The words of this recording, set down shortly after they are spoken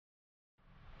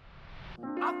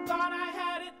I thought I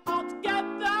had it all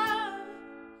together,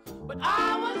 but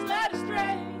I was led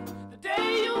astray the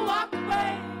day you walked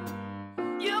away.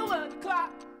 You were the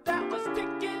clock that was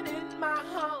ticking in my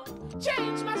heart,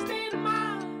 changed my state of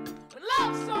mind when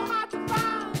love's so hard to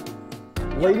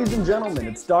find. Ladies and gentlemen,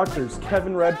 it's doctors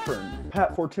Kevin Redfern,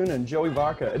 Pat Fortuna, and Joey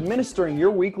Vaca administering your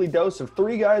weekly dose of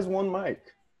Three Guys, One Mic.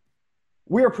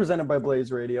 We are presented by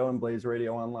Blaze Radio and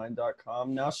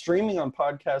BlazeRadioOnline.com, now streaming on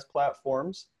podcast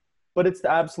platforms, but it's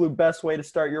the absolute best way to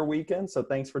start your weekend, so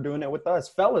thanks for doing it with us.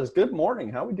 Fellas, good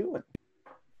morning. How we doing?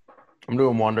 I'm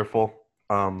doing wonderful.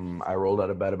 I rolled out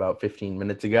of bed about 15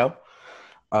 minutes ago.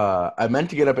 I meant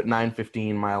to get up at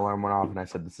 9:15. My alarm went off, and I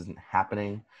said this isn't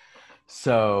happening.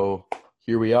 So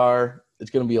here we are.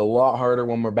 It's going to be a lot harder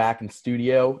when we're back in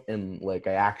studio, and I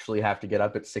actually have to get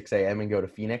up at 6 a.m. and go to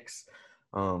Phoenix.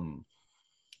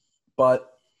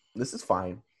 But this is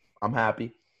fine. I'm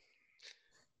happy.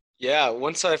 Yeah,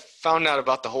 once I found out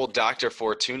about the whole Dr.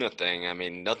 Fortuna thing, I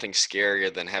mean, nothing's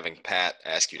scarier than having Pat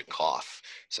ask you to cough.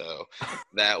 So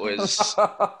that was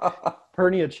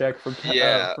hernia check from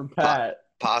Pat.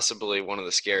 Possibly one of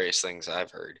the scariest things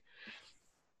I've heard.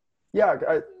 Yeah,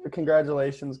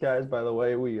 congratulations, guys. By the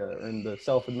way, we are in the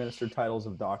self-administered titles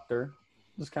of doctor.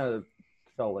 Just kind of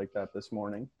felt like that this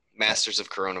morning. Masters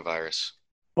of coronavirus.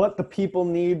 But the people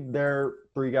need their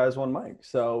Three Guys, One Mic.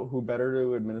 So who better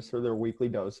to administer their weekly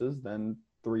doses than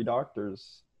three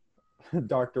doctors?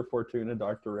 Dr. Fortuna,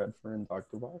 Dr. Redfern, and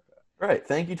Dr. Vaca. Right.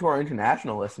 Thank you to our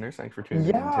international listeners. Thanks for tuning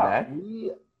in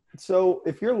today. So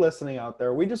if you're listening out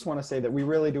there, we just want to say that we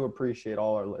really do appreciate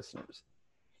all our listeners.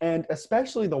 And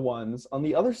especially the ones on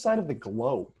the other side of the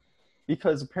globe.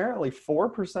 Because apparently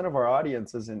 4% of our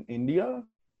audience is in India.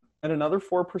 And another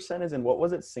 4% is in, what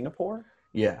was it, Singapore?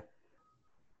 Yeah.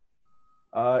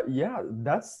 Yeah,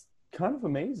 that's kind of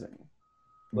amazing.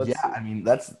 I mean,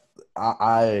 that's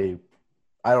I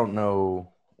don't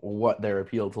know what their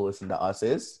appeal to listen to us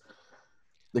is.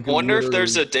 Wonder if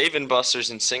there's a Dave & Buster's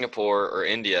in Singapore or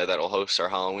India that'll host our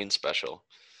Halloween special.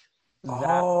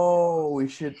 We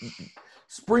should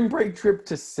spring break trip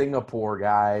to Singapore,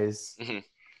 guys. Mm-hmm.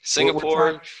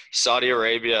 Singapore, Saudi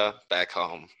Arabia, back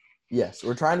home. Yes,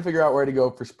 we're trying to figure out where to go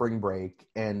for spring break,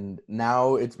 and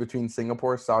now it's between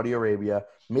Singapore, Saudi Arabia,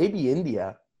 maybe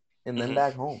India, and then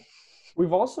back home.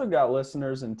 We've also got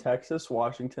listeners in Texas,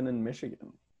 Washington, and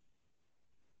Michigan.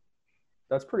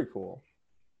 That's pretty cool.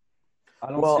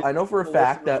 I know for a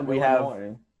fact that we have.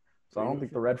 So I don't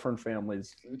think the Redfern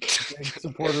family's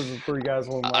supporters of Three Guys,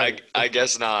 One Mic. I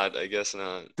guess not.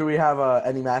 Do we have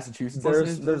any Massachusetts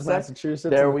listeners? There's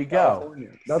Massachusetts. There we go.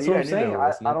 California. That's what I'm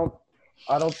saying.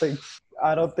 I don't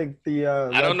think the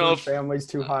Redfern family's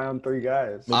too high on Three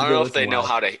Guys. I don't know if they know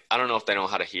how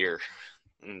to hear,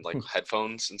 like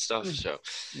headphones and stuff. So,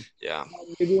 yeah.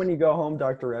 Maybe when you go home,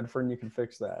 Dr. Redfern, you can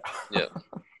fix that. Yeah.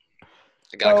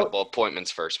 I got a couple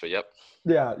appointments first, but yep.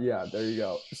 Yeah, there you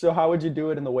go. So how would you do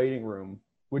it in the waiting room?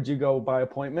 Would you go by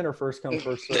appointment or first come,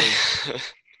 first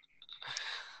serve?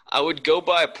 I would go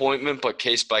by appointment, but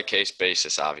case-by-case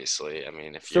basis, obviously. I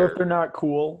mean, if they're not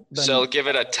cool, then so give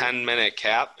it a 10-minute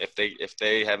cap. If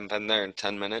they haven't been there in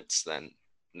 10 minutes, then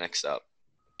next up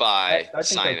by I think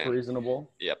sign that's in. Reasonable.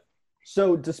 Yep.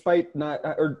 So despite not,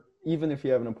 or even if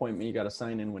you have an appointment, you got to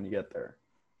sign in when you get there.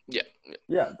 Yeah.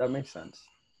 Yeah, that makes sense.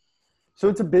 So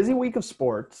it's a busy week of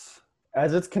sports,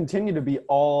 as it's continued to be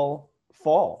all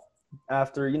fall.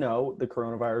 After, the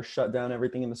coronavirus shut down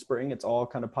everything in the spring, it's all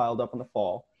kind of piled up in the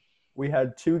fall. We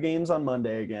had 2 games on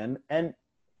Monday again, and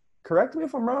correct me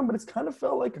if I'm wrong, but it's kind of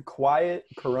felt like a quiet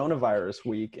coronavirus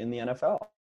week in the NFL.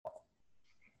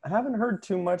 I haven't heard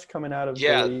too much coming out of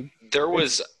the league. There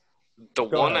was the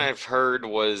one I've heard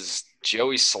was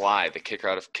Joey Sly, the kicker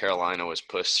out of Carolina, was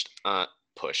put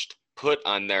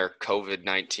on their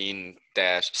COVID-19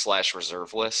 /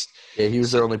 reserve list. Yeah, he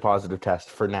was their only positive test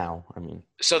for now. I mean,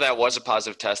 so that was a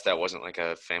positive test. That wasn't like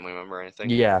a family member or anything.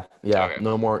 Yeah. Okay.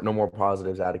 No more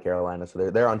positives out of Carolina.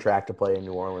 So they're on track to play in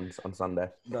New Orleans on Sunday.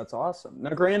 That's awesome. Now,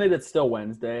 granted, it's still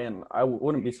Wednesday, and I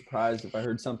wouldn't be surprised if I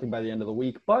heard something by the end of the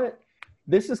week. But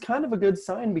this is kind of a good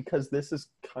sign because this is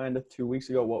kind of 2 weeks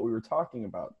ago what we were talking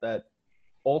about. That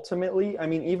ultimately, I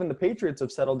mean, even the Patriots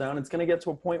have settled down. It's going to get to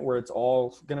a point where it's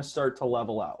all going to start to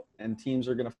level out, and teams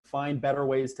are going to find better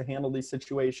ways to handle these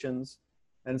situations,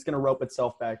 and it's going to rope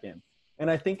itself back in. And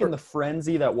I think in the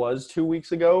frenzy that was 2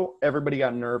 weeks ago, everybody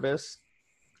got nervous,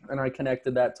 and I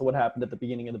connected that to what happened at the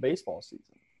beginning of the baseball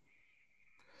season.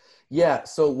 Yeah,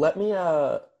 so let me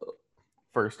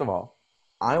first of all,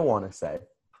 I want to say,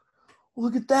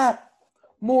 look at that.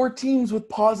 More teams with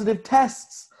positive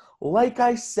tests. Like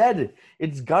I said,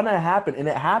 it's going to happen, and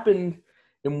it happened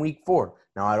in week 4.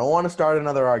 Now, I don't want to start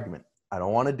another argument. I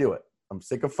don't want to do it. I'm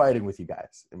sick of fighting with you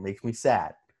guys. It makes me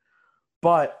sad.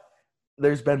 But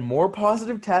there's been more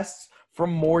positive tests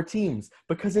from more teams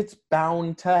because it's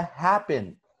bound to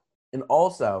happen. And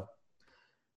also,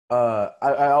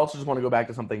 I also just want to go back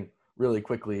to something really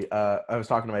quickly. I was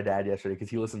talking to my dad yesterday because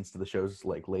he listens to the shows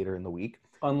like later in the week.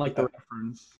 Unlike the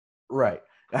reference. Right.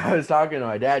 I was talking to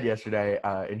my dad yesterday,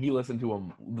 and he listened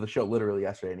to the show literally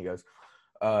yesterday, and he goes,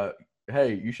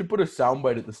 hey, you should put a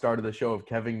soundbite at the start of the show of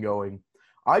Kevin going,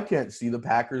 I can't see the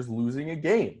Packers losing a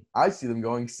game. I see them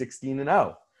going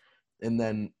 16-0. And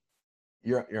then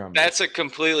you're on. That's a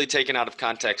completely taken out of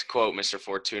context quote, Mr.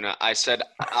 Fortuna. I said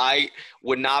I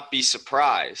would not be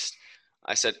surprised.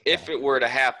 I said if it were to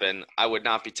happen, I would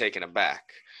not be taken aback.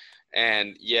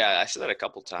 And, yeah, I said that a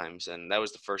couple times, and that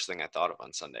was the first thing I thought of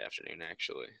on Sunday afternoon,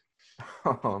 actually.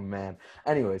 Oh, man.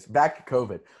 Anyways, back to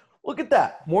COVID. Look at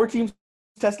that. More teams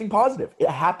testing positive. It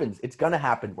happens. It's going to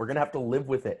happen. We're going to have to live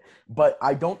with it. But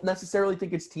I don't necessarily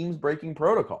think it's teams breaking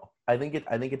protocol. I think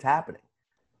it's happening.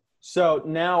 So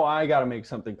now I got to make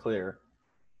something clear.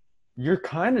 You're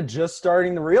kind of just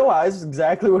starting to realize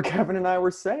exactly what Kevin and I were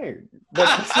saying.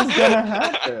 That this is going to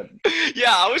happen.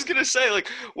 Yeah, I was going to say, like,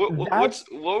 what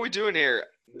are we doing here?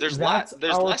 There's less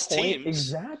teams.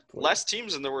 Exactly. Less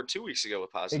teams than there were 2 weeks ago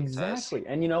with positive tests. Exactly.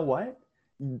 And you know what?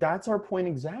 That's our point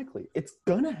exactly. It's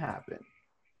going to happen.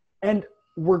 And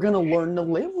we're going to learn to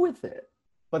live with it.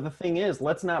 But the thing is,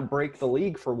 let's not break the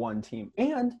league for one team.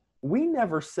 And we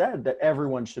never said that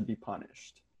everyone should be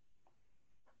punished.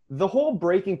 The whole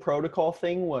breaking protocol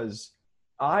thing was,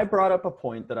 I brought up a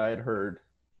point that I had heard.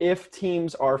 If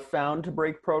teams are found to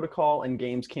break protocol and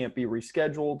games can't be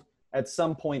rescheduled, at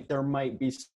some point there might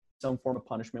be some form of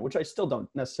punishment, which I still don't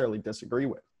necessarily disagree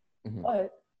with. Mm-hmm.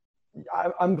 But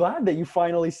I'm glad that you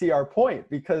finally see our point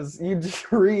because you just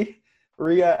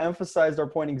re-emphasized our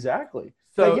point exactly.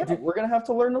 So yeah, we're going to have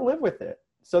to learn to live with it.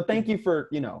 So thank you for,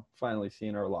 finally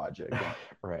seeing our logic.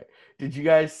 Right. Did you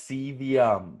guys see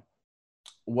the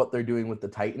what they're doing with the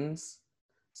Titans?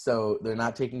 So they're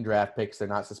not taking draft picks. They're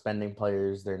not suspending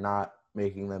players. They're not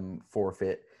making them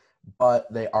forfeit,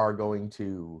 but they are going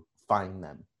to fine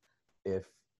them if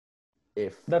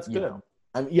that's good.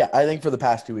 I think for the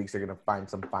past 2 weeks they're going to find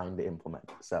some fine to implement.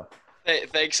 So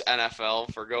thanks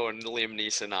NFL for going Liam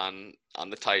Neeson on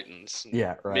the Titans.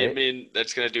 Yeah, right. I mean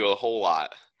that's going to do a whole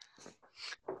lot.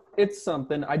 It's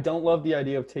something. I don't love the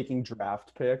idea of taking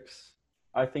draft picks.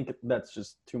 I think that's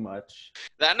just too much.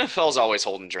 The NFL's always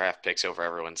holding draft picks over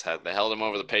everyone's head. They held them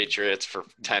over the Patriots for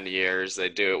 10 years. They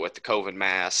do it with the COVID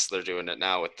masks. They're doing it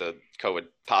now with the COVID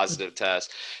positive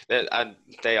test.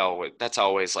 That's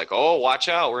always like, oh, watch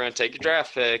out. We're going to take your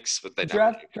draft picks. But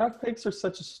draft picks are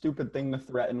such a stupid thing to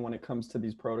threaten when it comes to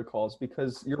these protocols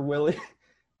because you're willing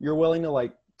to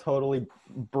like totally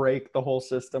break the whole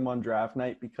system on draft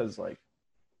night because like,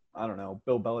 I don't know,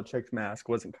 Bill Belichick's mask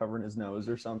wasn't covering his nose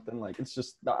or something. Like, it's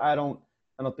just, I don't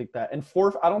think that. And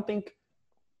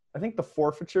I think the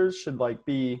forfeitures should like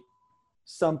be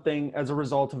something as a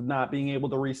result of not being able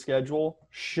to reschedule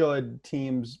should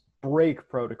teams break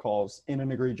protocols in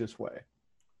an egregious way.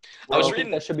 I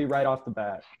think that should be right off the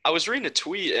bat. I was reading a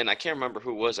tweet and I can't remember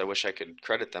who it was. I wish I could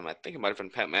credit them. I think it might've been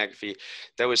Pat McAfee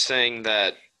that was saying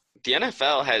that the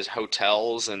NFL has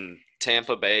hotels and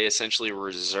Tampa Bay essentially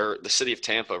the city of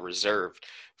Tampa reserved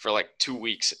for like 2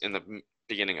 weeks in the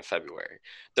beginning of February.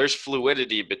 There's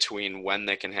fluidity between when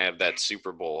they can have that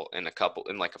Super Bowl in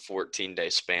like a 14-day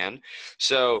span.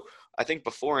 So I think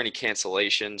before any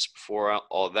cancellations, before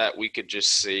all that, we could just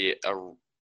see a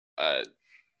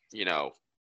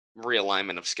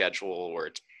realignment of schedule where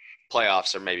it's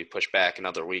playoffs are maybe pushed back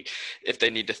another week. If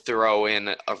they need to throw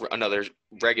in another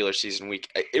regular season week,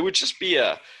 it would just be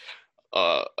a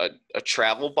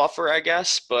travel buffer, I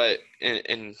guess. But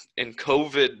in the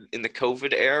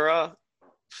COVID era,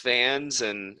 fans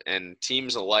and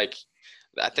teams alike,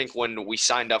 I think when we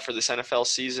signed up for this NFL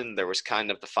season, there was kind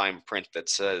of the fine print that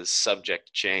says subject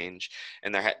to change,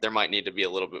 and there might need to be a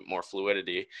little bit more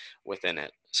fluidity within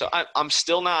it. So I'm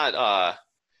still not.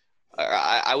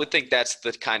 I would think that's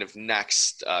the kind of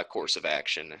next course of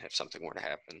action if something were to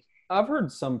happen. I've heard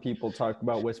some people talk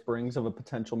about whisperings of a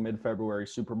potential mid-February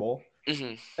Super Bowl.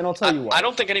 Mm-hmm. And I'll tell you what. I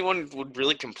don't think anyone would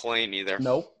really complain either.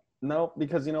 Nope,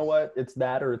 because you know what? It's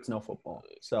that or it's no football.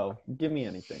 So give me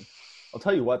anything. I'll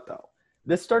tell you what, though.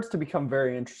 This starts to become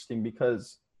very interesting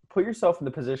because put yourself in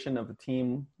the position of a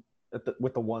team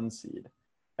with the 1 seed.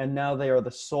 And now they are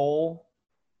the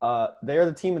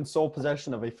team in sole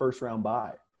possession of a first-round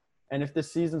bye. And if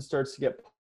this season starts to get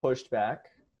pushed back,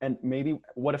 and maybe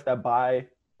what if that bye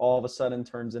all of a sudden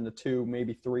turns into 2,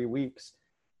 maybe 3 weeks,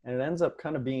 and it ends up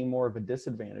kind of being more of a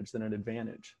disadvantage than an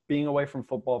advantage. Being away from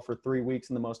football for 3 weeks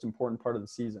in the most important part of the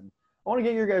season. I want to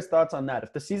get your guys' thoughts on that.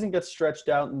 If the season gets stretched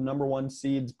out and number one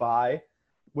seeds bye,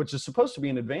 which is supposed to be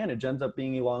an advantage, ends up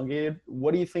being elongated,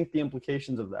 what do you think the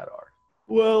implications of that are?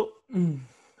 Well,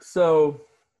 so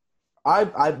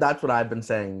I that's what I've been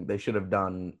saying they should have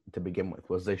done to begin with,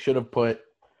 was they should have put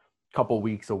a couple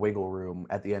weeks of wiggle room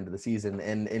at the end of the season,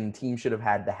 and teams should have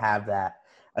had to have that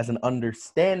as an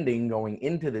understanding going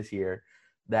into this year,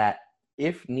 that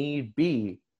if need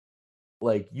be,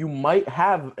 like, you might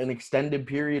have an extended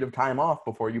period of time off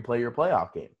before you play your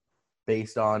playoff game,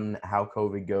 based on how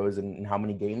COVID goes and how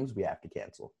many games we have to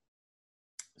cancel.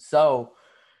 So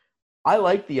I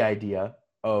like the idea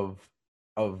of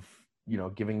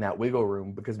giving that wiggle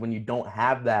room, because when you don't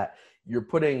have that, you're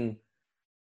putting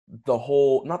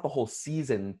not the whole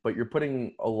season, but you're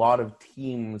putting a lot of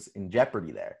teams in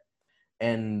jeopardy there.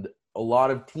 And a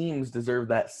lot of teams deserve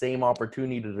that same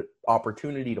opportunity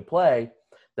to play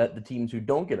that the teams who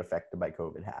don't get affected by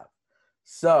COVID have.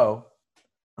 So,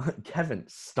 Kevin,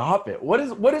 stop it. What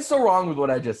is so wrong with what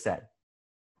I just said?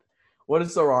 What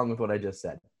is so wrong with what I just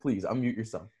said? Please, unmute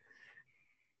yourself.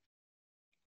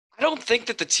 I don't think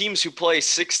that the teams who play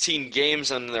 16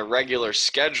 games on their regular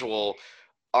schedule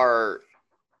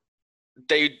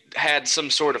they had some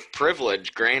sort of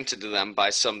privilege granted to them by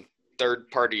some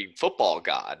third-party football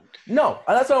god. No,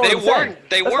 that's not what I'm saying.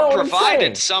 They weren't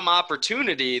provided some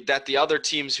opportunity that the other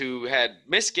teams who had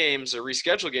missed games or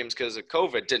rescheduled games because of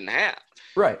COVID didn't have.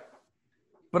 Right.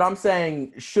 But I'm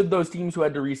saying, should those teams who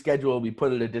had to reschedule be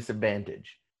put at a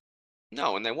disadvantage?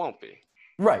 No, and they won't be.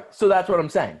 Right. So that's what I'm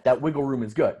saying. That wiggle room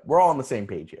is good. We're all on the same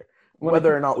page here.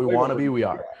 Whether or not we want to be, we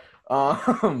are.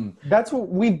 That's what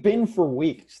we've been for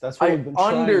weeks. That's what we've been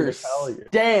trying to tell you.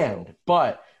 Understand,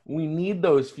 but we need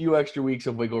those few extra weeks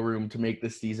of wiggle room to make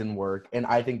this season work, and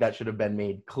I think that should have been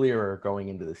made clearer going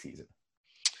into the season.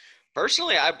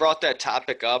 Personally, I brought that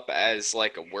topic up as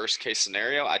like a worst case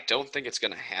scenario. I don't think it's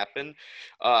going to happen.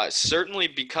 Certainly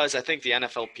because I think the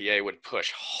NFLPA would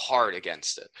push hard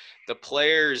against it. The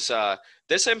players,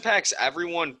 this impacts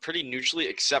everyone pretty neutrally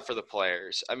except for the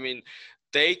players. I mean,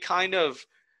 they kind of,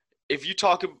 if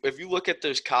you look at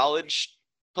those college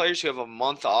players who have a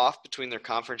month off between their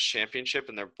conference championship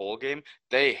and their bowl game,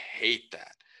 they hate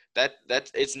that.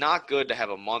 It's not good to have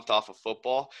a month off of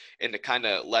football and to kind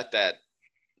of let that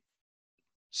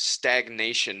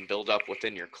stagnation build up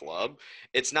within your club.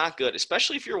 It's not good,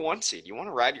 especially if you're a 1 seed. You want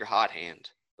to ride your hot hand.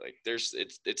 Like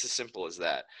it's as simple as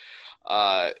that.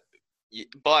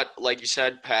 But like you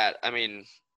said, Pat, I mean,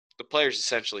 the players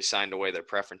essentially signed away their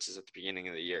preferences at the beginning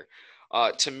of the year.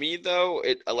 To me, though,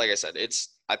 like I said,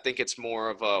 I think it's more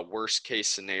of a worst case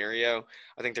scenario.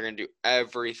 I think they're going to do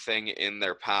everything in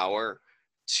their power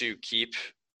to keep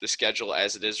the schedule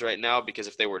as it is right now, because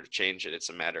if they were to change it, it's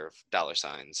a matter of dollar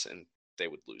signs and they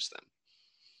would lose them.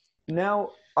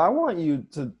 Now, I want you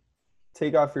to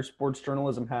take off your sports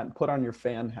journalism hat and put on your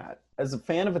fan hat. As a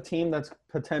fan of a team that's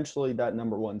potentially that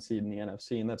number one seed in the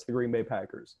NFC, and that's the Green Bay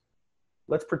Packers,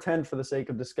 let's pretend for the sake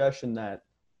of discussion that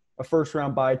a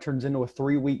first-round bye turns into a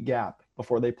 3-week gap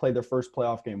before they play their first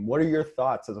playoff game. What are your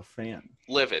thoughts as a fan?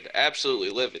 Livid, absolutely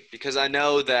livid, because I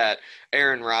know that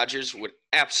Aaron Rodgers would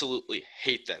absolutely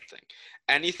hate that thing.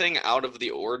 Anything out of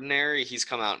the ordinary, he's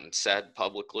come out and said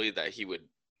publicly that he would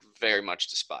very much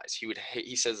despise.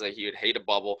 He says that he would hate a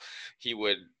bubble. He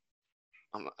would,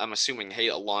 I'm assuming, hate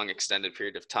a long extended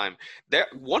period of time.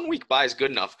 1 week bye is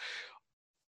good enough.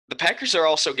 The Packers are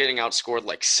also getting outscored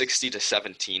like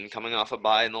 60-17 coming off a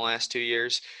bye in the last 2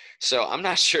 years. So I'm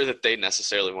not sure that they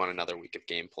necessarily want another week of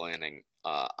game planning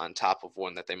on top of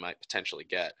one that they might potentially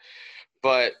get.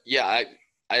 But yeah,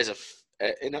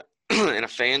 in a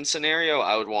fan scenario,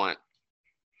 I would want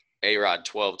A-Rod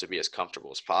 12 to be as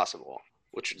comfortable as possible,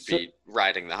 which would be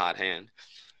riding the hot hand.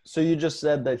 So you just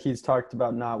said that he's talked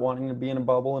about not wanting to be in a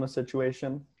bubble in a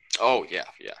situation? Oh, yeah,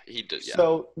 he did, yeah.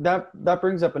 So that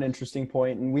brings up an interesting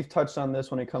point, and we've touched on this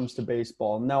when it comes to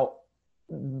baseball. Now,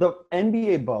 the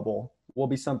NBA bubble will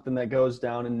be something that goes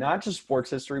down in not just sports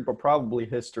history, but probably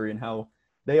history, and how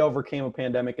they overcame a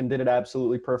pandemic and did it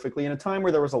absolutely perfectly in a time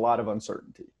where there was a lot of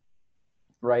uncertainty,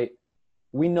 right?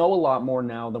 We know a lot more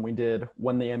now than we did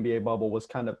when the NBA bubble was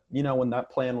kind of, when that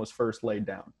plan was first laid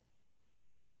down.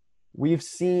 We've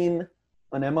seen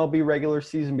an MLB regular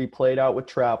season be played out with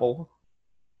travel.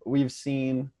 We've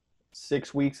seen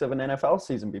 6 weeks of an NFL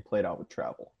season be played out with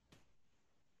travel.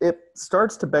 It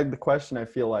starts to beg the question, I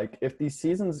feel like, if these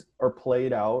seasons are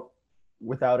played out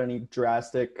without any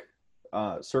drastic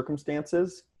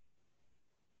circumstances,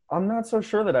 I'm not so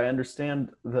sure that I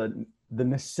understand the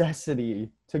necessity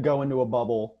to go into a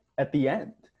bubble at the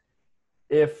end.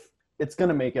 if it's going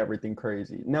to make everything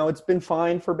crazy. Now, it's been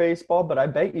fine for baseball, but I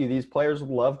bet you these players would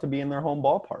love to be in their home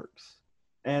ballparks.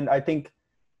 And I think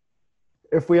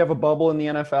if we have a bubble in the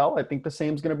NFL, I think the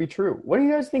same is going to be true. What do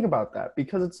you guys think about that?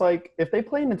 Because it's like if they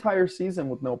play an entire season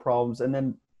with no problems and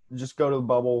then just go to the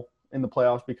bubble in the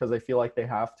playoffs because they feel like they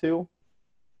have to,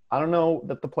 I don't know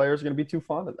that the players are going to be too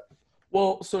fond of that.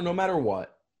 Well, so no matter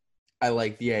what, I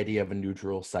like the idea of a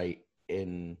neutral site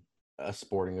in a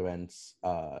sporting events.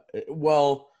 So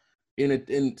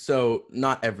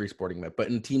not every sporting event, but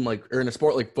in a team in a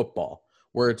sport like football,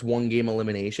 where it's one game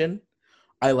elimination,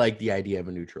 I like the idea of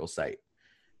a neutral site.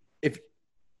 If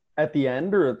at the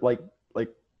end or like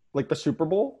the Super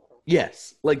Bowl?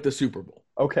 Yes, like the Super Bowl.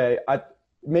 Okay,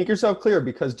 make yourself clear,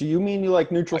 because do you mean you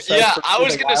like neutral sites? Yeah, I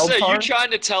was gonna say, you card? trying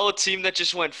to tell a team that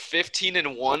just went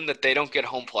 15-1 that they don't get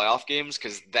home playoff games,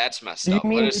 because that's messed up.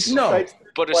 Mean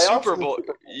but a Super Bowl,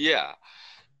 yeah.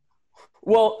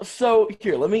 Well, so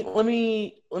here, let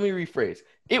me rephrase.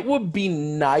 It would be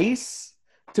nice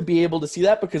to be able to see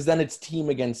that, because then it's team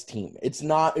against team. It's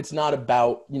not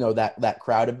about, that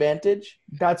crowd advantage.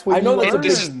 That's what I know.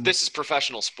 This is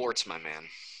professional sports, my man.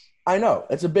 I know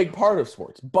it's a big part of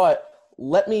sports, but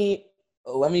let me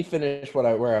finish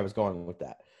where I was going with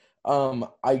that.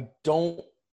 I don't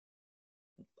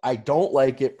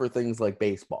like it for things like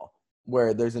baseball,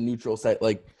 where there's a neutral site.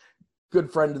 Like,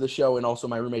 good friend of the show and also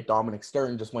my roommate Dominic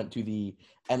Stern just went to the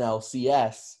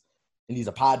NLCS, and he's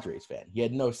a Padres fan. He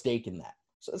had no stake in that.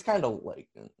 So it's kind of like,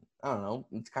 I don't know,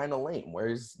 it's kind of lame.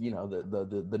 Whereas,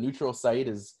 the neutral site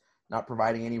is not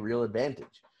providing any real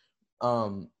advantage.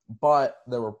 But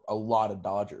there were a lot of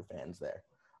Dodger fans there.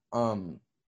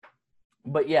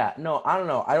 But yeah, no, I don't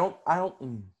know. I don't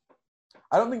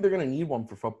think they're going to need one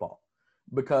for football,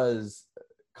 because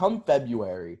come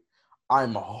February,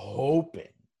 I'm hoping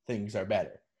things are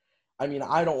better. I mean,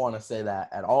 I don't want to say that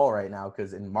at all right now,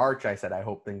 because in March I said I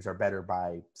hope things are better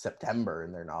by September,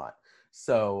 and they're not.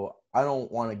 So I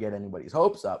don't want to get anybody's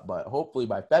hopes up, but hopefully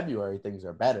by February things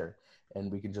are better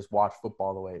and we can just watch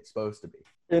football the way it's supposed to be.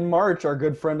 In March, our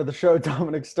good friend of the show,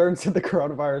 Dominic Stern, said the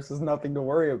coronavirus is nothing to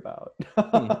worry about.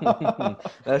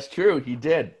 That's true. He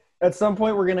did. At some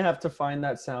point, we're going to have to find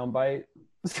that soundbite.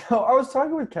 So I was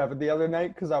talking with Kevin the other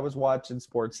night because I was watching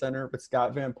SportsCenter with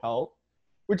Scott Van Pelt,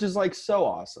 which is like so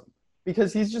awesome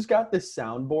because he's just got this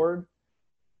soundboard.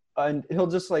 And he'll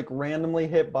just like randomly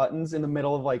hit buttons in the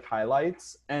middle of like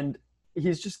highlights, and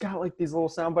he's just got like these little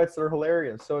sound bites that are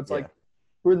hilarious. So it's like,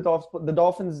 who are the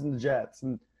Dolphins and the Jets,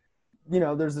 and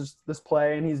there's this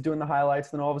play, and he's doing the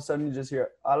highlights, and then all of a sudden you just hear,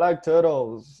 "I like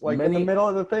turtles," like in the middle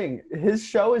of the thing. His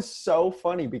show is so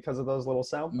funny because of those little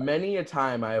sound bites. Many a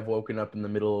time I have woken up in the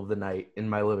middle of the night in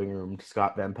my living room to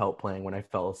Scott Van Pelt playing when I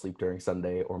fell asleep during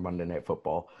Sunday or Monday Night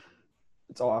Football.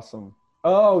 It's awesome.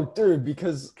 Oh, dude,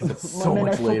 because Monday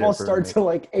Night Football starts at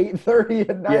like 8:30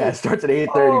 at night. Yeah, it starts at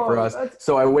 8:30 for us.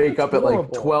 So I wake up at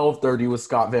like 12:30 with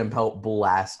Scott Van Pelt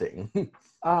blasting.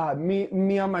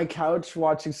 Me on my couch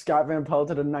watching Scott Van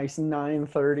Pelt at a nice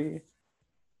 9:30.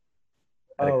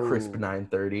 At a crisp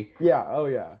 9:30. Yeah, oh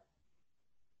yeah.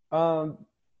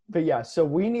 But yeah, so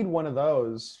we need one of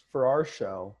those for our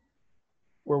show,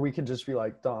 where we can just be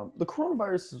like, Dom, the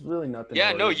coronavirus is really nothing.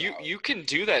 Yeah, no, you can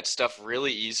do that stuff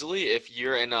really easily if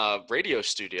you're in a radio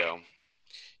studio.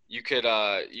 You could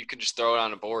just throw it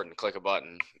on a board and click a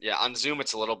button. Yeah, on Zoom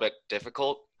it's a little bit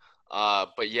difficult.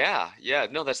 But yeah,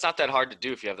 no, that's not that hard to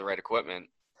do if you have the right equipment.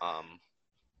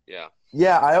 Yeah.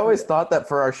 Yeah, I always thought that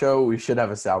for our show we should have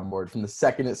a soundboard from the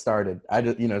second it started. I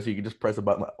just, so you could just press a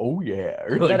button like, oh yeah.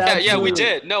 Or like, yeah, we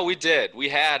did. No, we did. We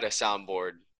had a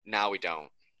soundboard. Now we don't.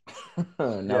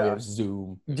 Now we have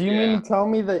Zoom. Do you mean to tell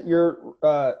me that you're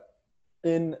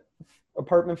in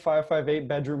apartment 558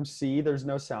 bedroom C, there's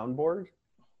no soundboard?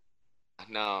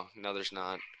 No, there's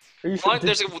not. Are you sure?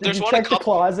 There's you one check a couple the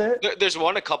closet? There's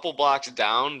one a couple blocks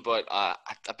down, but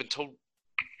I've been told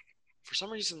for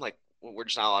some reason like we're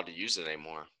just not allowed to use it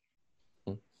anymore.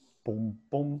 Boom,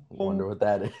 boom, I wonder what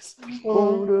that is.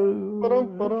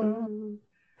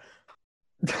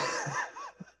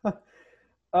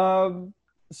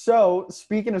 So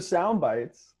speaking of sound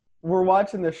bites, we're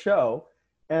watching the show,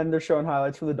 and they're showing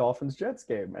highlights from the Dolphins-Jets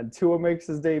game, and Tua makes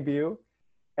his debut,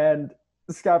 and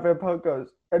Scott Van Pelt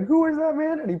goes, "And who is that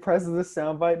man?" And he presses this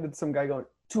sound bite, and it's some guy going,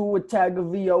 "Tua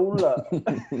Tagovailoa,"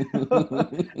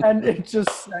 and it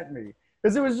just sent me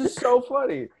because it was just so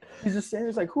funny. He's just saying,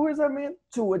 "He's like, who is that man?"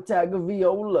 "Tua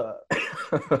Tagovailoa."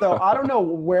 So I don't know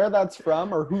where that's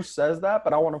from or who says that,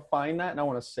 but I want to find that and I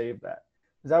want to save that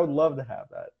because I would love to have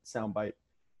that sound bite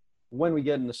when we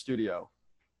get in the studio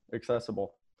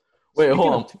accessible. Wait,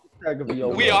 hold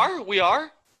on. We are?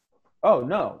 Oh,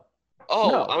 no. Oh,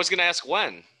 No. I was gonna ask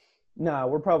when. Nah,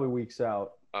 we're probably weeks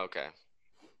out. Okay.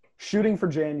 Shooting for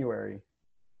January.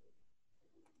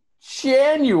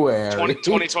 January.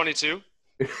 2022.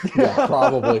 Yeah,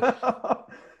 probably.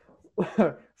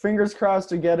 Fingers crossed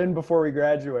to get in before we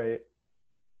graduate.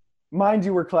 Mind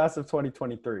you, we're class of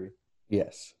 2023.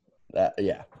 Yes.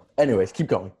 Yeah. Anyways, keep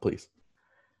going, please.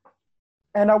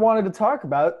 And I wanted to talk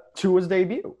about Tua's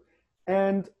debut.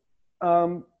 And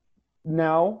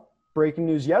now, breaking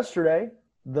news yesterday,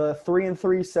 the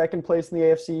 3-3 second place in the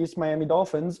AFC East Miami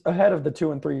Dolphins, ahead of the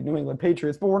 2-3 New England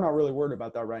Patriots, but we're not really worried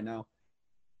about that right now.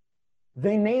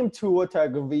 They named Tua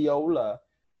Tagovailoa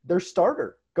their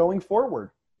starter going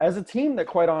forward as a team that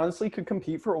quite honestly could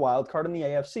compete for a wild card in the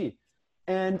AFC.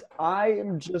 And I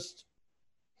am just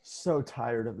so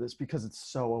tired of this because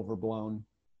it's so overblown.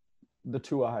 The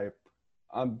Tua hype.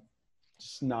 I'm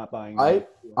just not buying it.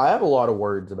 I have a lot of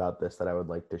words about this that I would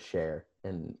like to share.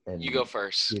 And You go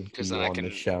first, because then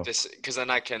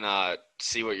I can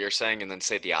see what you're saying and then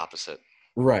say the opposite.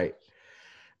 Right.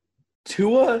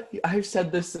 Tua, I've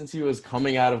said this since he was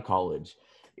coming out of college,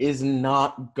 is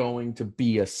not going to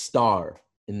be a star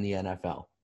in the NFL.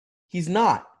 He's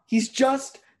not. He's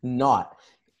just not.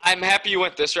 I'm happy you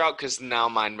went this route because now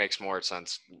mine makes more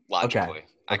sense logically. Okay.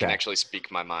 I can actually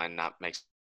speak my mind, not make.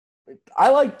 I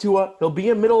like Tua. He'll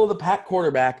be a middle-of-the-pack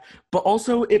quarterback, but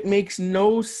also it makes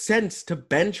no sense to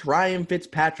bench Ryan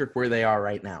Fitzpatrick where they are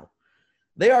right now.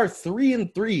 They are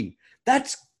 3-3.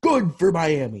 That's good for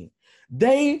Miami.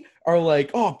 They are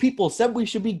like, oh, people said we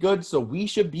should be good, so we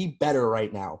should be better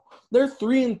right now. They're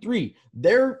 3-3.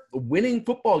 They're winning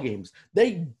football games.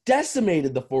 They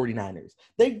decimated the 49ers.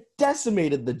 They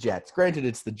decimated the Jets. Granted,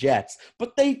 it's the Jets,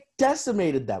 but they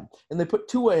decimated them. And they put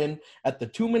Tua in at the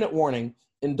 2-minute warning,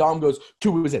 and Dom goes,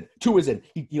 Tua's in. Tua's in.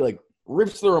 He like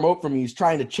rips the remote from me. He's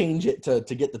trying to change it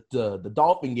to get the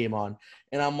Dolphin game on.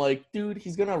 And I'm like, dude,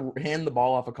 he's going to hand the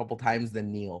ball off a couple times,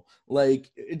 then kneel. Like,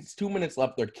 it's 2 minutes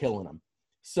left. They're killing him.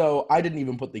 So I didn't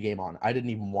even put the game on. I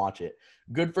didn't even watch it.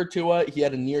 Good for Tua. He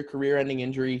had a near career-ending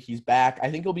injury. He's back. I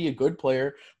think he'll be a good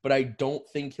player, but I don't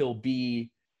think he'll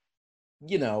be,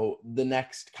 the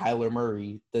next Kyler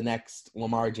Murray, the next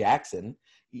Lamar Jackson.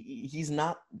 He's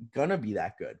not going to be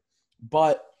that good.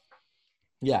 But,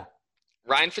 yeah.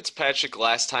 Ryan Fitzpatrick,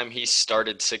 last time he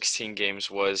started 16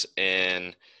 games was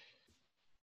in –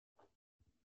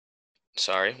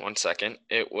 sorry, 1 second.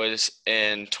 It was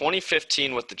in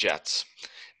 2015 with the Jets.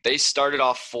 They started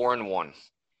off 4-1.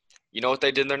 You know what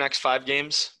they did in their next 5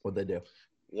 games? What'd they do?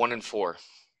 1-4. Yeah.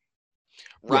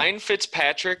 Ryan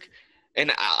Fitzpatrick,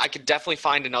 and I could definitely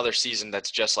find another season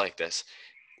that's just like this.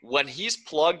 When he's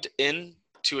plugged in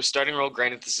to a starting role,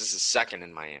 granted this is his second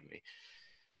in Miami,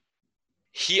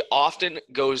 he often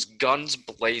goes guns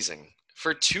blazing.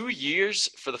 For 2 years,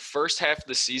 for the first half of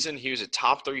the season, he was a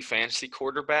top 3 fantasy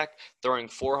quarterback, throwing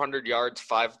 400 yards,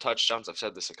 5 touchdowns. I've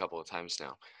said this a couple of times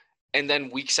now. And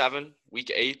then week 7,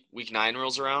 week 8, week 9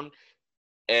 rolls around,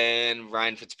 and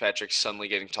Ryan Fitzpatrick suddenly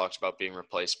getting talked about being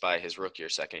replaced by his rookie or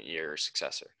second year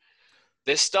successor.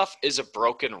 This stuff is a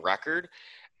broken record.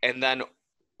 And then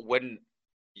when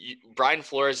Brian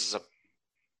Flores is a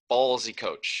ballsy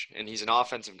coach, and he's an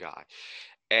offensive guy,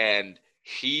 and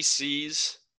he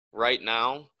sees right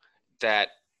now that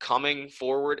coming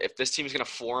forward, if this team is going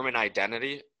to form an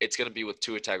identity, it's going to be with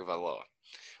Tua Tagovailoa.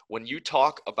 When you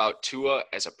talk about Tua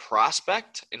as a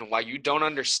prospect and why you don't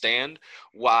understand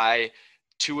why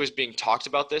Tua is being talked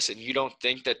about this, and you don't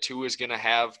think that Tua is going to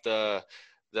have the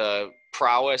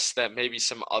prowess that maybe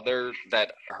some other,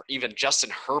 that even Justin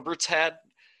Herbert's had,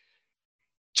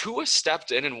 Tua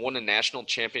stepped in and won a national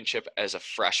championship as a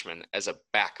freshman, as a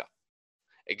backup.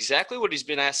 Exactly what he's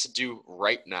been asked to do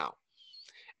right now.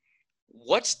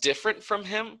 What's different from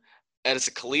him as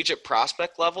a collegiate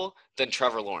prospect level than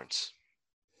Trevor Lawrence?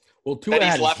 Well, Tua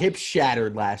had his hip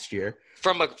shattered last year.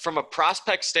 From a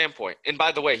prospect standpoint, and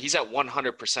by the way, he's at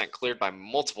 100% cleared by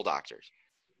multiple doctors.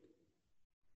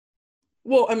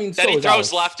 Well, I mean, that he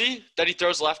throws lefty?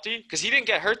 Because he didn't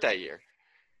get hurt that year.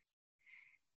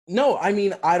 No, I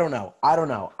mean, I don't know.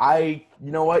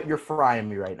 You know what? You're frying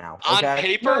me right now.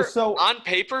 Okay? On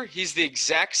paper, he's the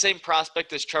exact same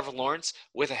prospect as Trevor Lawrence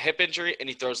with a hip injury, and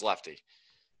he throws lefty.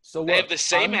 So they have the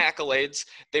same accolades.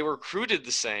 They were recruited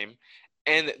the same,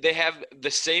 and they have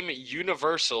the same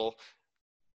universal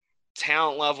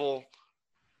talent level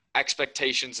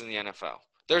expectations in the NFL.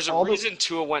 There's a reason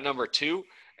Tua went number 2,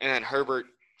 and then Herbert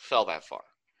fell that far.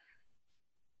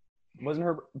 Wasn't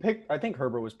Herbert picked? I think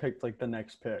Herbert was picked like the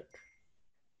next pick.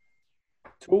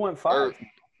 2 went 5.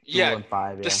 Yeah,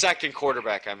 the second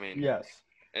quarterback, I mean. Yes.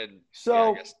 And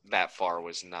so I guess that far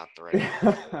was not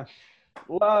the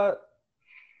right.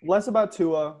 less about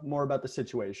Tua, more about the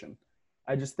situation.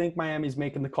 I just think Miami's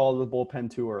making the call to the bullpen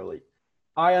too early.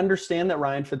 I understand that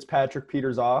Ryan Fitzpatrick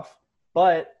peters off,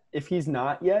 but if he's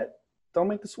not yet, don't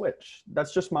make the switch.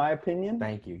 That's just my opinion.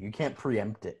 Thank you. You can't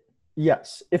preempt it.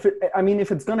 Yes. If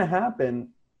it's going to happen,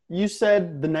 you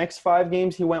said the next 5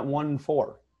 games he went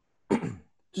 1-4.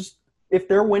 Just if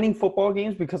they're winning football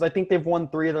games, because I think they've won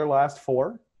 3 of their last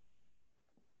 4,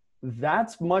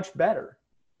 that's much better.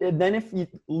 And then if he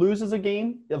loses a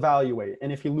game, evaluate.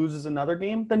 And if he loses another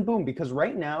game, then boom, because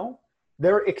right now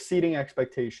they're exceeding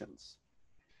expectations.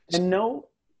 And no,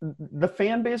 the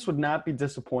fan base would not be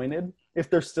disappointed if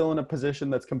they're still in a position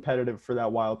that's competitive for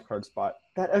that wild card spot.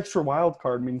 That extra wild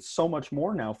card means so much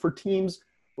more now for teams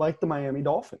like the Miami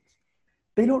Dolphins.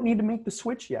 They don't need to make the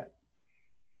switch yet.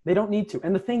 They don't need to.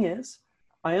 And the thing is,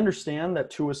 I understand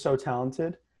that Tua is so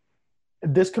talented.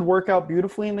 This could work out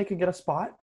beautifully and they could get a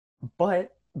spot.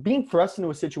 But being thrust into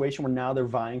a situation where now they're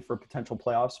vying for a potential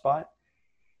playoff spot,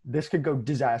 this could go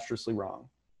disastrously wrong.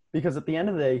 Because at the end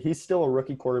of the day, he's still a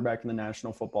rookie quarterback in the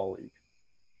National Football League.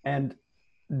 And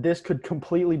this could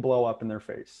completely blow up in their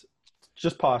face. It's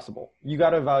just possible. You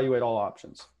got to evaluate all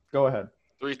options. Go ahead.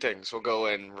 3 things. We'll go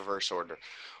in reverse order.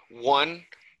 1,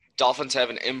 Dolphins have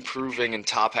an improving and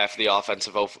top half of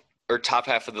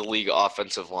the league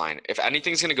offensive line. If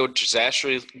anything's going to go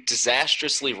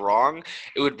disastrously wrong,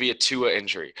 it would be a Tua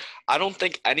injury. I don't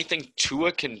think anything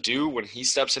Tua can do when he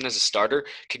steps in as a starter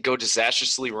could go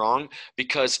disastrously wrong,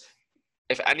 because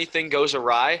if anything goes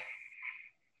awry,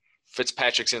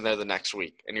 Fitzpatrick's in there the next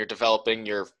week, and you're developing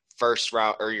your first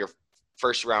round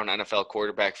NFL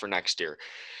quarterback for next year.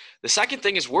 The second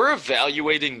thing is we're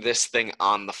evaluating this thing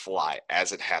on the fly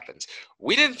as it happens.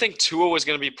 We didn't think Tua was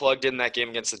going to be plugged in that game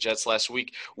against the Jets last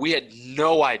week. We had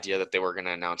no idea that they were going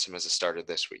to announce him as a starter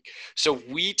this week. So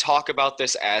we talk about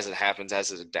this as it happens,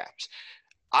 as it adapts.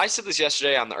 I said this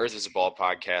yesterday on the Earth is a Ball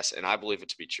podcast, and I believe it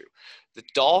to be true. The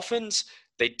Dolphins,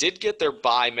 they did get their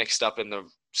bye mixed up in the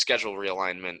schedule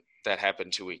realignment that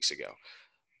happened 2 weeks ago.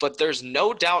 But there's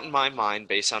no doubt in my mind,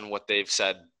 based on what they've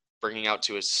said, bringing out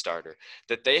to as a starter,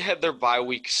 that they had their bye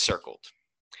week circled.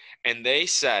 And they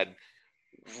said,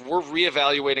 we're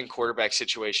reevaluating quarterback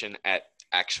situation at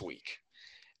X week.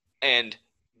 And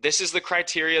this is the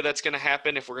criteria that's going to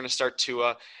happen if we're going to start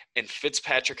Tua, and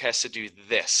Fitzpatrick has to do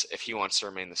this if he wants to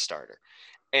remain the starter.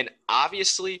 And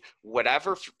obviously,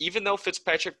 even though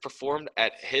Fitzpatrick performed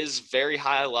at his very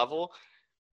high level,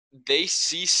 they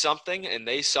see something and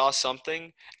they saw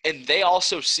something, and they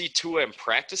also see Tua in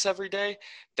practice every day,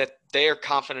 that they are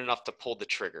confident enough to pull the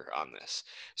trigger on this.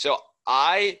 So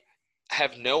I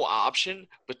have no option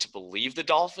but to believe the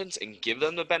Dolphins and give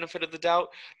them the benefit of the doubt,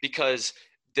 because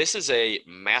this is a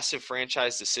massive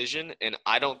franchise decision, and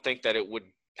I don't think that it would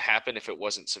happen if it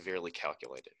wasn't severely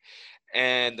calculated.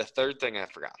 And the third thing I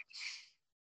forgot.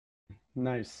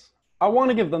 Nice. I want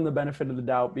to give them the benefit of the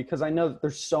doubt because I know that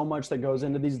there's so much that goes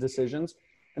into these decisions.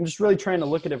 I'm just really trying to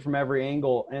look at it from every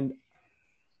angle, and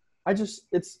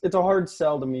it's a hard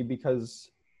sell to me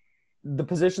because the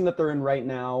position that they're in right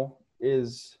now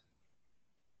is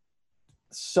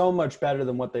so much better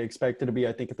than what they expected to be,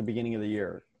 I think, at the beginning of the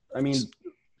year. I mean,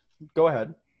 go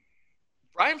ahead.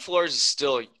 Brian Flores is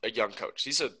still a young coach.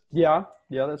 He's yeah,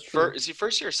 that's true. Is he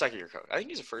first year or second year coach? I think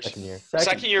he's a Second year.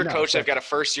 Second year coach. They've got a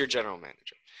first year general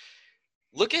manager.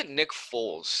 Look at Nick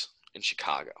Foles in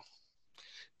Chicago.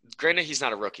 Granted, he's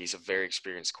not a rookie. He's a very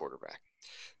experienced quarterback.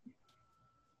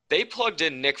 They plugged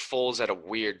in Nick Foles at a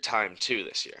weird time, too,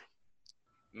 this year.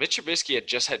 Mitch Trubisky had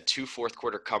just had 2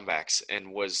 fourth-quarter comebacks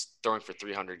and was throwing for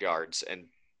 300 yards and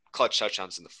clutch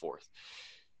touchdowns in the fourth.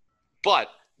 But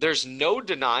there's no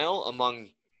denial among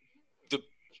the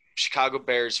Chicago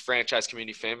Bears franchise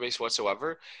community fan base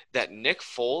whatsoever that Nick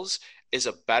Foles is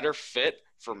a better fit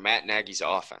for Matt Nagy's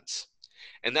offense.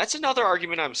 And that's another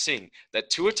argument I'm seeing,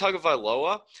 that Tua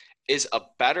Tagovailoa is a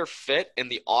better fit and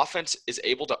the offense is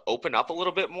able to open up a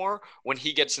little bit more when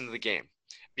he gets into the game,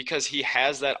 because he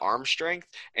has that arm strength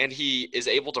and he is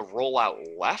able to roll out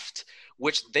left,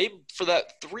 which for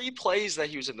that 3 plays that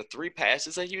he was in, the 3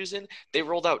 passes that he was in, they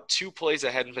rolled out 2 plays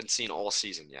that hadn't been seen all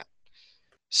season yet.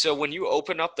 So when you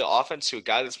open up the offense to a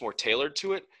guy that's more tailored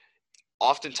to it,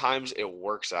 oftentimes it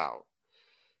works out.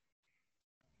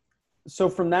 So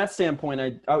from that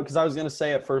standpoint, because I was going to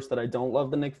say at first that I don't love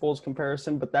the Nick Foles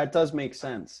comparison, but that does make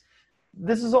sense.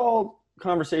 This is all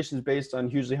conversations based on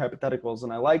hugely hypotheticals,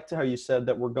 and I liked how you said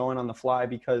that we're going on the fly,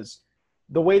 because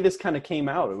the way this kind of came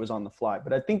out, it was on the fly.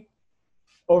 But I think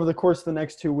over the course of the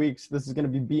next 2 weeks, this is going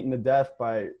to be beaten to death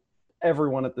by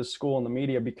everyone at this school and the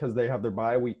media because they have their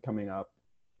bye week coming up.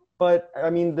 But, I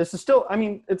mean, this is still – I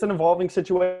mean, it's an evolving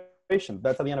situation. situation.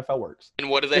 That's how the NFL works. And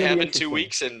what do It's they gonna have be in 2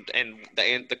 interesting. weeks?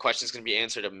 And the question is going to be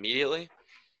answered immediately,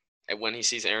 and when he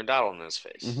sees Aaron Donald in his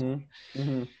face.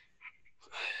 Mm-hmm.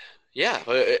 Yeah,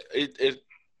 but it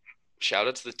shout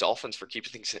out to the Dolphins for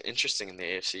keeping things interesting in the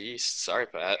AFC East. Sorry,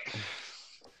 Pat.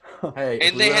 Hey, if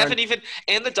And we they win our- haven't even,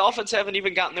 and the Dolphins haven't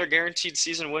even gotten their guaranteed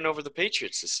season win over the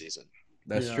Patriots this season.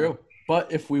 That's Yeah. true.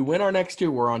 But if we win our next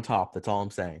 2, we're on top. That's all I'm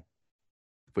saying.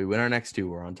 If we win our next 2,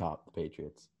 we're on top. The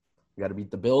Patriots. We got to beat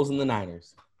the Bills and the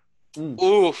Niners.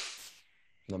 Oof.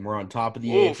 And then we're on top of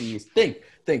the Oof. AFC East.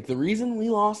 Think. The reason we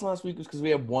lost last week was because we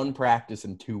had 1 practice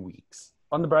in 2 weeks.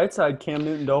 On the bright side, Cam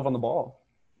Newton dove on the ball.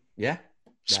 Yeah. That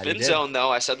he Spin did. zone, though.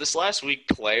 I said this last week.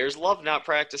 Players love not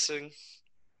practicing.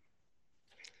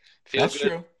 Feel That's good.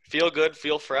 true. Feel good.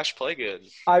 Feel fresh. Play good.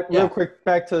 Real Yeah. quick,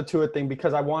 back to the Tua thing,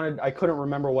 because I couldn't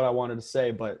remember what I wanted to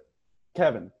say, but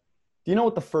Kevin, do you know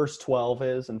what the first 12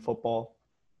 is in football?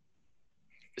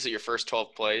 Is it your first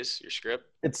 12 plays? Your script?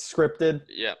 It's scripted,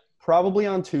 Yeah. probably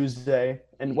on Tuesday,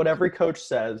 and what every coach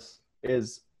says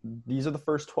is these are the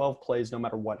first 12 plays no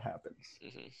matter what happens.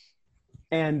 hmm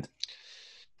And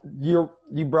you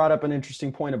brought up an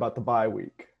interesting point about the bye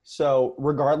week. So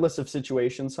regardless of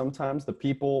situation, sometimes the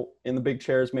people in the big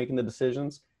chairs making the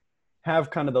decisions have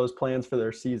kind of those plans for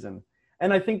their season.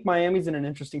 And I think Miami's in an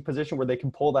interesting position where they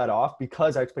can pull that off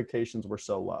because expectations were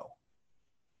so low.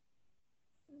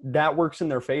 That works in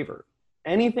their favor.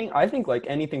 I think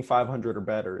anything 500 or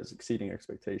better is exceeding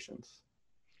expectations.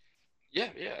 Yeah,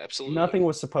 absolutely. Nothing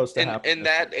was supposed to happen. And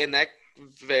that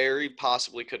very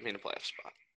possibly could mean a playoff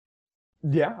spot.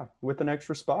 Yeah, with an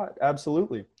extra spot.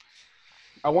 Absolutely.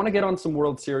 I want to get on some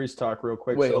World Series talk real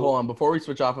quick. Wait, hold on. Before we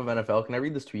switch off of NFL, can I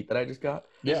read this tweet that I just got?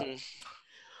 Yeah. Mhm.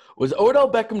 Was Odell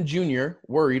Beckham Jr.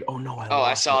 worried? Oh, no,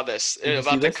 I saw this Did you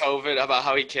about see the this? COVID, about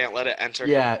how he can't let it enter.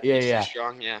 Yeah. He's too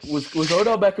strong. Yeah. Was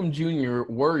Odell Beckham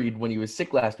Jr. worried when he was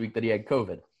sick last week that he had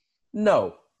COVID?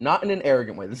 No, not in an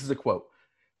arrogant way. This is a quote.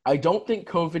 I don't think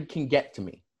COVID can get to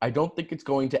me. I don't think it's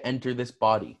going to enter this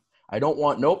body. I don't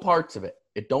want no parts of it.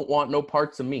 It don't want no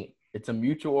parts of me. It's a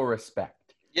mutual respect.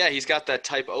 Yeah, he's got that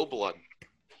type O blood.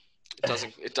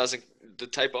 It doesn't. The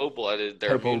type O blood.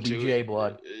 They're Type O immune to BJ it.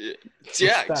 blood. Yeah,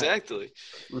 Respect. exactly.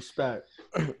 Respect.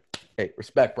 Hey,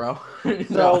 respect, bro.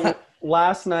 So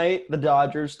last night, the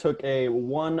Dodgers took a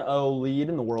 1-0 lead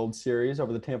in the World Series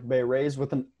over the Tampa Bay Rays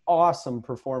with an awesome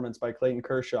performance by Clayton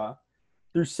Kershaw.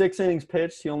 Through 6 innings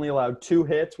pitched, he only allowed 2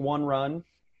 hits, 1 run.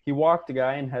 He walked a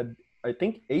guy and had, I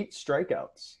think, 8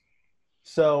 strikeouts.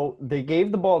 So they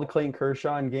gave the ball to Clayton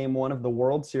Kershaw in Game 1 of the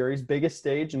World Series, biggest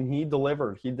stage, and he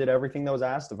delivered. He did everything that was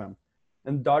asked of him.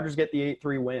 And the Dodgers get the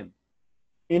 8-3 win.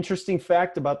 Interesting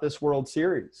fact about this World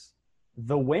Series.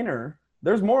 The winner,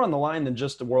 there's more on the line than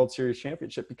just a World Series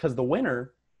championship, because the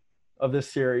winner of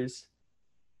this series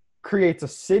creates a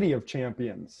city of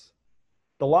champions.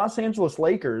 The Los Angeles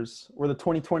Lakers were the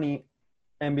 2020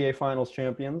 NBA Finals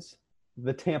champions.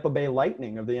 The Tampa Bay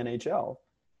Lightning of the NHL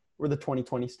were the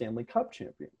 2020 Stanley Cup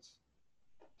champions.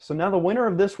 So now the winner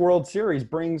of this World Series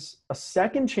brings a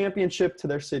second championship to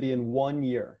their city in 1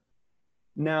 year.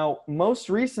 Now, most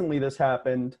recently this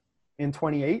happened in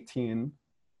 2018,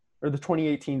 or the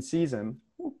 2018 season,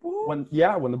 when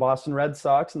the Boston Red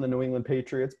Sox and the New England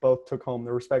Patriots both took home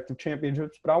their respective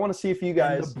championships. But I want to see if you And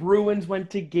guys the Bruins went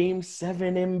to Game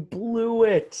 7 and blew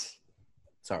it.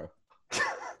 Sorry.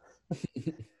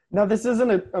 Now, this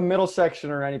isn't a middle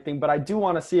section or anything, but I do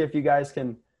want to see if you guys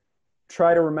can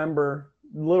try to remember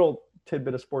a little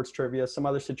tidbit of sports trivia, some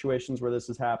other situations where this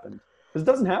has happened. This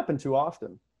doesn't happen too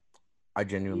often. I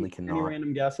genuinely Any cannot.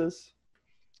 random guesses?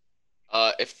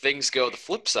 If things go the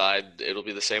flip side, it'll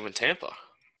be the same in Tampa.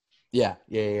 Yeah.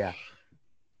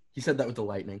 He said that with the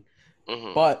Lightning.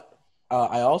 Mhm. But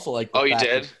I also like the Oh, you fact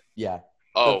did? that- yeah.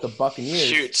 Oh, the Buccaneers-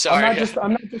 Shoot, sorry.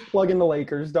 I'm not just plugging the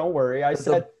Lakers. Don't worry. I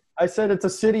said it's a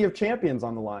city of champions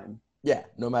on the line. Yeah,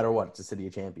 no matter what, it's a city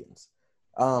of champions.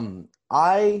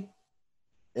 I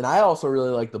also really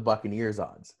like the Buccaneers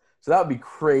odds. So that would be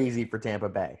crazy for Tampa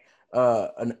Bay.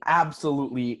 An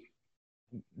absolutely,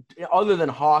 other than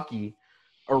hockey,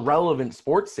 irrelevant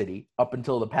sports city up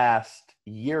until the past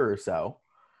year or so.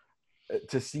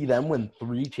 To see them win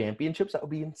 3 championships, that would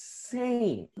be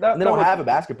insane. And they don't have a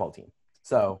basketball team.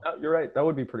 So You're right. That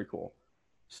would be pretty cool.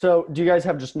 So, do you guys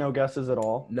have just no guesses at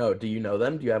all? no, do you know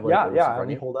them? Do you have like Yeah, a list in I front have of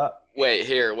them you? pulled up. Wait,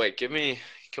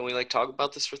 can we talk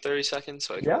about this for 30 seconds?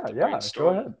 So I can Yeah,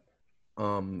 brainstorm? go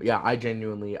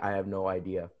ahead. I have no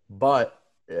idea. But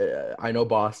I know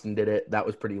Boston did it. That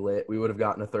was pretty lit. We would have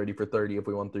gotten a 30 for 30 if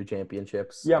we won 3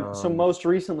 championships. Yeah, so most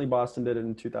recently Boston did it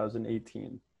in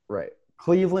 2018. Right.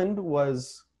 Cleveland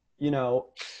was,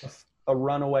 a a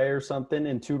runaway or something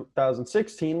in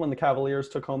 2016 when the Cavaliers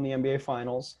took home the NBA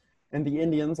Finals and the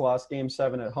Indians lost Game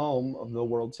 7 at home of the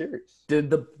World Series.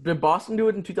 Did Boston do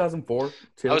it in 2004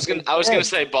 too? I was gonna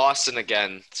say Boston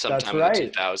again sometime That's in right.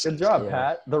 the 2000s. Good job, Yeah.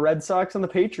 Pat. The Red Sox and the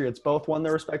Patriots both won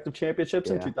their respective championships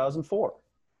in Yeah. 2004.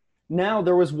 Now,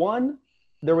 there was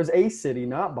a city,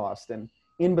 not Boston,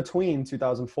 in between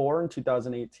 2004 and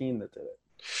 2018 that did it.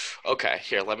 Okay,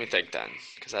 here, let me think then,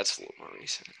 because that's a little more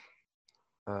recent.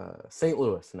 St.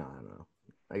 Louis. No, I don't know.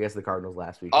 I guess the Cardinals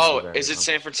last week. Oh, is it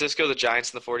San Francisco, the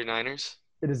Giants, and the 49ers?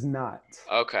 It is not.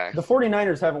 Okay. The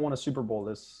 49ers haven't won a Super Bowl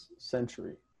this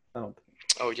century. I don't think.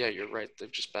 Oh, yeah, you're right. They've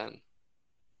just been.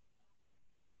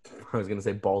 I was gonna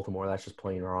say Baltimore. That's just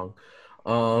plain wrong.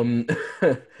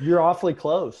 You're awfully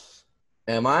close.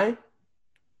 Am I?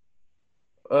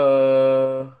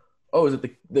 Is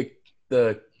it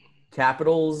the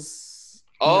Capitals?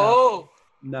 Oh,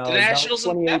 No, The that was Nationals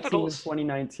and 2018 Capitals.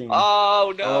 2019.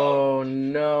 oh no. Oh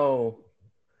no.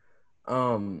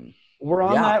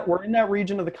 We're in that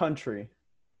region of the country.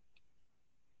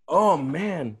 Oh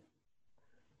man.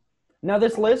 Now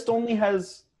this list only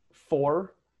has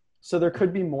 4, so there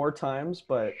could be more times,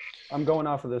 but I'm going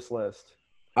off of this list.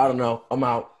 I don't know. I'm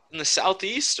out. In the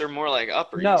southeast or more like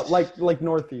upper No, east? like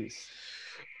northeast.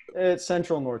 It's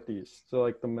central northeast, so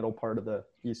like the middle part of the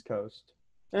East Coast.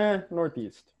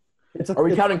 Northeast. Are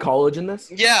we counting college in this?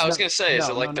 Yeah, I was No, gonna say, is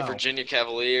no, it like no, the no. Virginia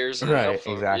Cavaliers? Right, Go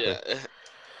for- exactly. Yeah.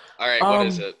 All right, what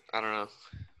is it? I don't know.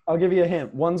 I'll give you a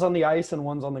hint. One's on the ice and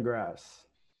one's on the grass.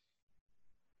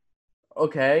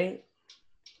 Okay.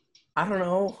 I don't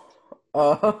know.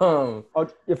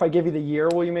 If I give you the year,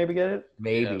 will you maybe get it?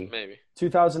 Maybe. Yeah, maybe.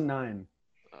 2009.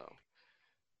 Oh.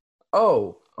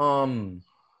 Oh,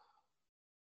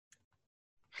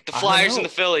 The I don't Flyers know. and the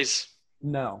Phillies.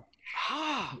 No.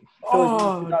 Ah, Phillies won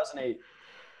Oh. 2008.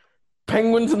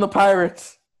 Penguins and the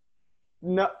Pirates.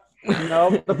 No.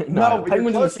 No, but Penguins you're and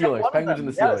the close. You got Steelers. one of Penguins and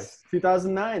them. the Steelers. Yes,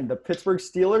 2009. The Pittsburgh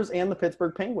Steelers and the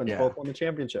Pittsburgh Penguins Yeah. both won the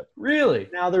championship. Really?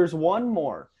 Now there's one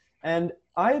more. And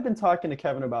I have been talking to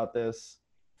Kevin about this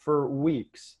for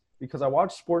weeks because I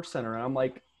watched SportsCenter and I'm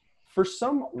like, for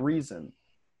some reason,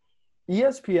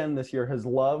 ESPN this year has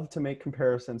loved to make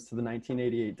comparisons to the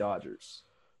 1988 Dodgers.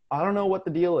 I don't know what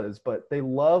the deal is, but they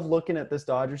love looking at this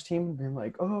Dodgers team and being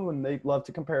like, oh, and they love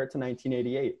to compare it to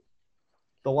 1988.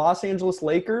 The Los Angeles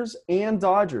Lakers and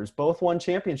Dodgers both won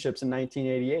championships in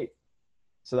 1988.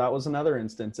 So that was another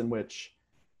instance in which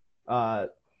a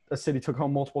city took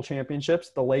home multiple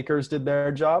championships. The Lakers did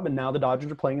their job, and now the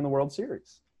Dodgers are playing in the World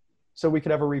Series. So we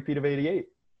could have a repeat of 88.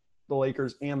 The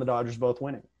Lakers and the Dodgers both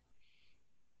winning.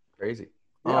 Crazy.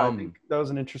 Yeah, I think that was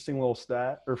an interesting little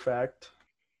stat or fact.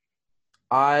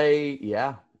 I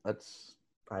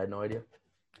had no idea.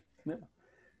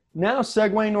 Now,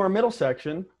 segueing to our middle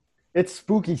section, it's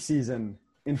spooky season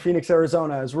in Phoenix,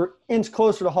 Arizona, as we're inch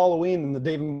closer to Halloween than the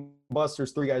Dave and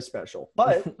Buster's Three Guys special.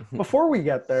 But before we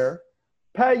get there,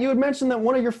 Pat, you had mentioned that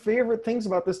one of your favorite things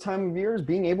about this time of year is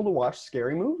being able to watch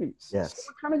scary movies. Yes. So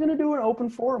we're kind of going to do an open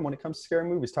forum when it comes to scary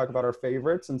movies, talk about our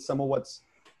favorites and some of what's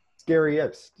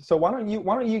scariest. So why don't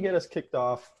you get us kicked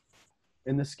off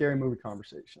in this scary movie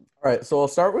conversation? All right, so I'll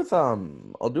start with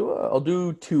I'll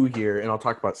do 2 here, and I'll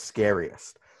talk about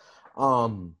scariest.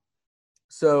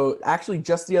 So actually,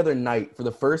 just the other night, for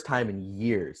the first time in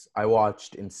years, I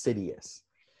watched Insidious,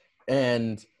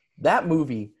 and that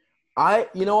movie.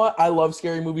 You know what? I love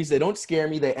scary movies. They don't scare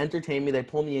me. They entertain me. They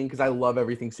pull me in because I love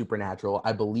everything supernatural.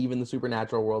 I believe in the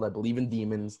supernatural world. I believe in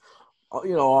demons,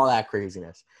 all that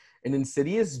craziness. And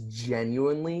Insidious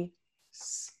genuinely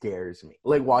scares me.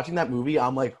 Like watching that movie,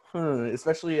 I'm like,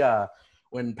 especially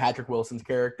when Patrick Wilson's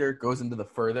character goes into the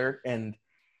further and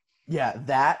yeah,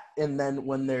 that. And then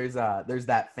when there's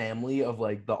that family of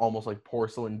like the almost like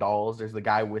porcelain dolls, there's the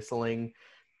guy whistling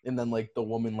and then like the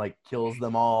woman like kills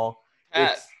them all.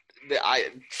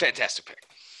 Fantastic pick.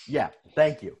 Yeah,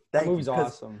 thank you. That movie's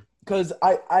awesome. Because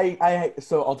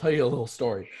so I'll tell you a little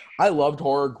story. I loved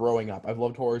horror growing up. I've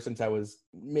loved horror since I was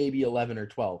maybe 11 or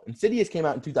 12. Insidious came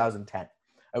out in 2010.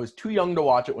 I was too young to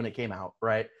watch it when it came out,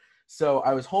 right? So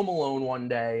I was home alone one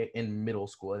day in middle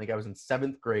school. I think I was in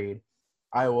 7th grade.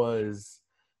 I was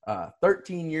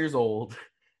 13 years old,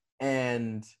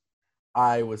 and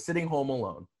I was sitting home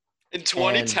alone. In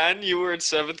 2010, you were in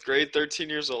 7th grade, 13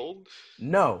 years old?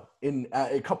 No, in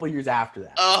a couple years after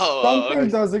that. Something okay.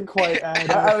 doesn't quite add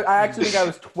up. I actually think I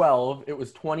was 12. It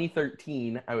was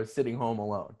 2013. I was sitting home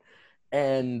alone.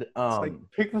 And It's like,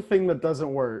 pick the thing that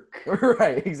doesn't work.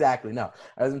 right, exactly. No,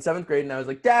 I was in 7th grade and I was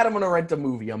like, Dad, I'm going to rent a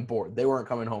movie. I'm bored. They weren't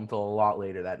coming home till a lot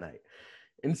later that night.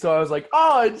 And so I was like,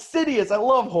 oh, Insidious. I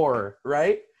love horror,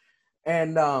 right?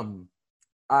 And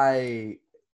I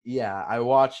Yeah, I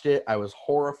watched it. I was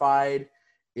horrified.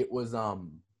 It was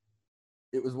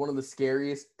one of the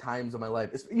scariest times of my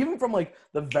life. It's, even from like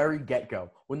the very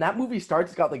get-go. When that movie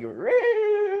starts, it's got like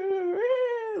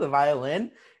the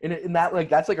violin, and that like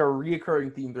that's like a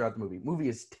reoccurring theme throughout the movie. Movie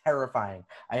is terrifying.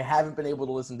 I haven't been able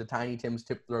to listen to Tiny Tim's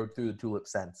Tiptoe Through the Tulip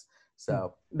since.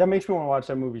 So That makes me want to watch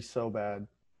that movie so bad.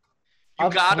 You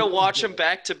I've gotta seen watch it. them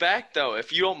back to back, though.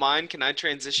 If you don't mind, can I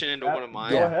transition into one of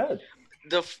mine? Go Yeah.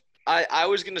 ahead. I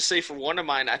was gonna say for one of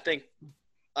mine, I think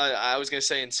I was gonna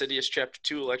say Insidious Chapter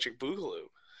 2, Electric Boogaloo,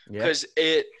 yeah. because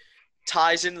it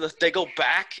ties into they go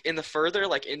back in the further,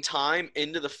 like in time,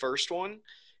 into the first one,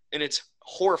 and it's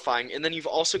horrifying. And then you've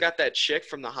also got that chick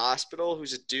from the hospital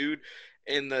who's a dude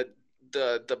in the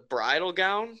bridal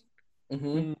gown.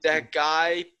 Mm-hmm. That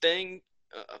guy thing.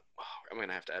 I'm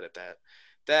gonna have to edit that.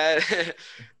 That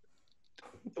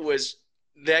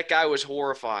that guy was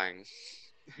horrifying.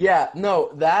 Yeah,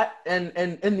 no, that and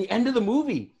the end of the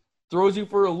movie throws you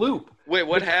for a loop. Wait,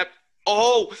 what happened?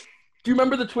 Oh, Do you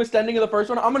remember the twist ending of the first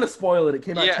one? I'm gonna spoil it. It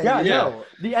came out Yeah, 10 Yeah, years yeah. ago.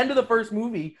 The end of the first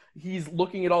movie, he's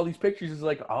looking at all these pictures. He's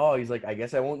like, I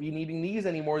guess I won't be needing these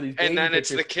anymore. These and baby then it's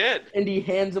pictures. the kid. And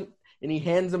he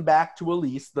hands them back to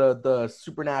Elise, the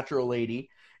supernatural lady.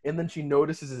 And then she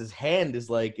notices his hand is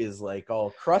like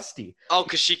all crusty. Oh,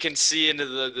 because she can see into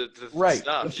the Right.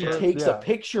 stuff. And she Yeah. takes Yeah. a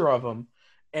picture of him,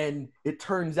 and it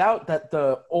turns out that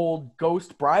the old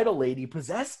ghost bridal lady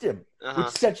possessed him, Uh-huh.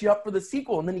 which sets you up for the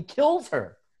sequel, and then he kills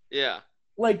her. Yeah.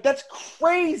 Like, that's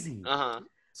crazy. Uh-huh.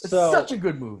 It's So such a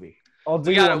good movie. I'll do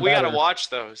We gotta one we gotta better. watch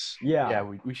those. Yeah, Yeah,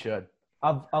 we should.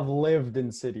 I've lived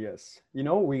Insidious. You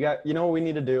know what we got? You know what we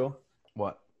need to do?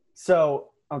 What?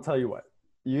 So I'll tell you what.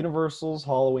 Universal's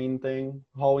Halloween thing,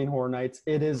 Halloween Horror Nights,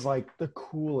 it is like the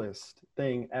coolest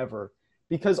thing ever.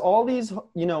 Because all these,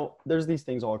 there's these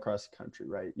things all across the country,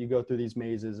 right? You go through these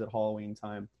mazes at Halloween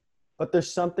time. But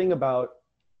there's something about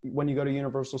when you go to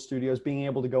Universal Studios being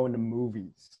able to go into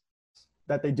movies.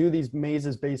 That they do these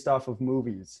mazes based off of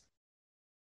movies.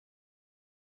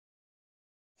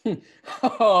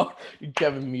 Oh,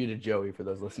 Kevin muted Joey for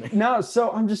those listening. No,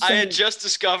 so I'm just I saying. had just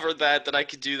discovered that I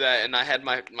could do that, and I had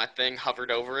my thing hovered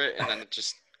over it, and then it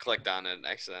just clicked on it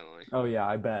accidentally. Oh, yeah,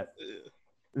 I bet. Ugh.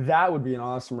 That would be an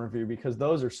awesome review because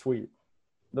those are sweet.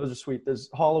 Those are sweet. There's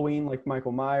Halloween, like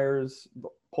Michael Myers,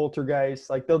 Poltergeist.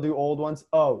 Like, they'll do old ones.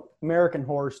 Oh, American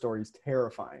Horror Story is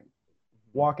terrifying.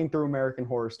 Walking through American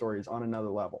Horror Story is on another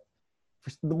level.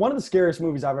 One of the scariest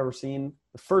movies I've ever seen,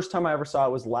 the first time I ever saw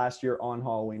it was last year on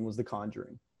Halloween, was The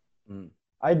Conjuring. Mm.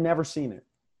 I had never seen it.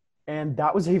 And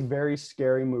that was a very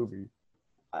scary movie.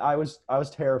 I was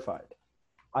terrified.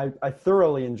 I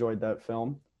thoroughly enjoyed that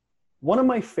film. One of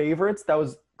my favorites that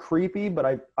was creepy,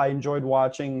 but I enjoyed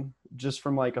watching just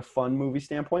from like a fun movie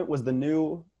standpoint was the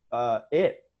new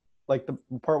It, like the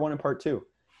part 1 and part 2.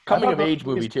 Coming of those age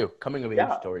movie movies- too. Coming of age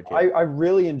Yeah, story too. I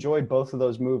really enjoyed both of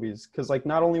those movies because like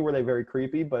not only were they very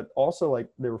creepy, but also like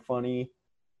they were funny.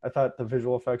 I thought the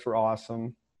visual effects were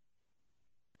awesome.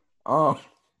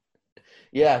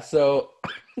 Yeah. So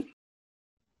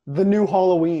The new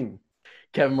Halloween.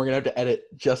 Kevin, we're gonna have to edit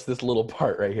just this little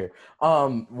part right here.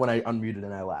 When I unmuted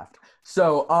and I laughed.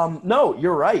 So no,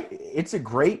 you're right. It's a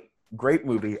great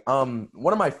movie. One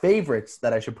of my favorites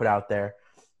that I should put out there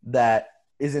that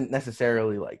isn't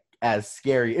necessarily like as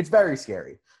scary. It's very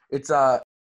scary. It's a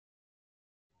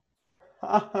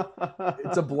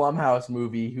Blumhouse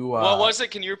movie. Who? What was it?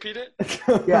 Can you repeat it?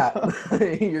 Yeah,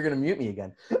 you're gonna mute me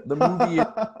again. The movie.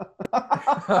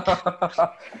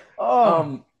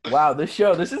 Oh, Wow, this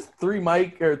is three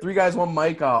guys, one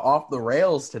mic off the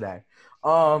rails today.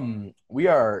 We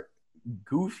are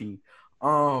goofy.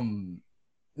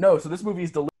 No, so this movie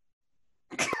is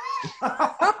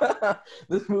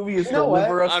this movie is You know what?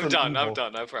 Deliver Us I'm from done. Evil. I'm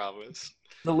done. I promise.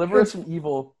 Deliver Us from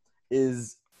Evil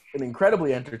is an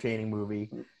incredibly entertaining movie.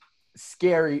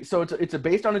 Scary. So it's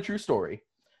based on a true story,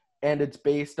 and it's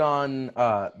based on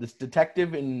this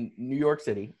detective in New York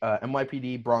City,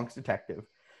 NYPD Bronx detective,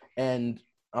 and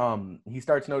he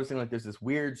starts noticing like there's this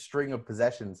weird string of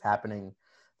possessions happening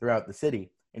throughout the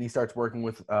city, and he starts working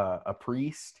with a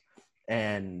priest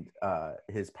and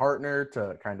his partner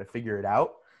to kind of figure it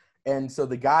out. And so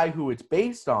the guy who it's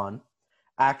based on,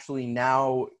 actually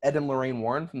now Ed and Lorraine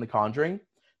Warren from The Conjuring,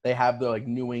 they have the like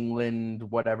New England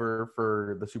whatever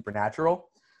for the supernatural.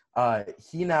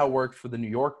 He now works for the New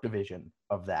York division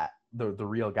of that, the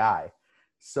real guy.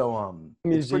 So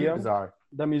it's pretty Museum? bizarre.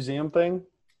 the museum thing.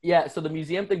 Yeah, so the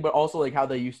museum thing, but also like how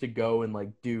they used to go and like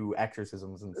do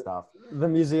exorcisms and stuff. The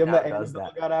museum Yeah, that it does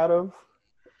Annabelle that. got out of.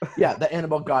 Yeah, that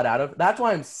Annabelle got out of. That's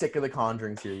why I'm sick of the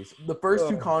Conjuring series. The first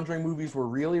two Ugh. Conjuring movies were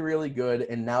really, really good,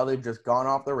 and now they've just gone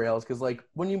off the rails. Because like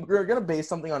when you're gonna base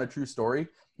something on a true story,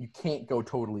 you can't go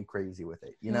totally crazy with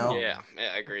it, you know? Yeah,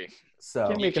 I agree. So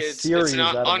Can't make a It's series an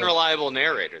out of it. unreliable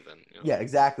narrator then. You know? yeah,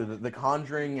 exactly. The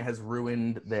Conjuring has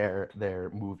ruined their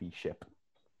movie ship.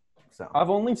 So I've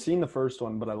only seen the first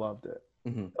one, but I loved it.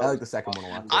 I like the second one a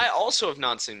lot. Too. I also have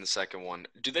not seen the second one.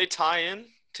 Do they tie in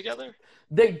together?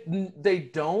 They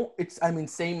don't. It's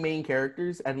same main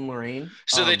characters, Ed and Lorraine.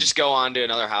 So they just go on to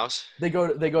another house? They go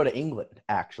to England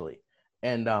actually,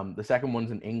 and the second one's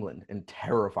in England and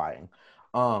terrifying.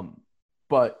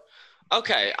 But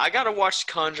Okay, I gotta watch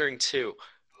Conjuring 2.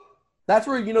 that's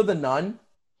where The Nun.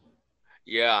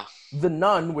 Yeah. The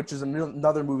Nun, which is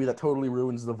another movie that totally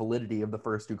ruins the validity of the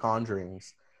first two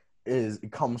Conjurings,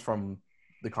 it comes from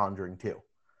The Conjuring 2.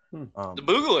 The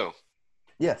Boogaloo.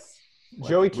 Yes.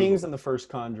 Joey King's in the first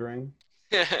Conjuring.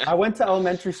 I went to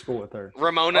elementary school with her.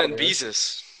 Ramona and really?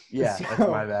 Beezus. Yeah, that's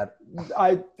my bad.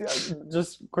 I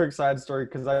just quick side story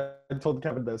because I told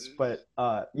Kevin this, but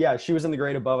yeah, she was in the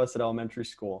grade above us at elementary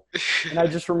school, and I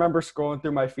just remember scrolling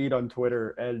through my feed on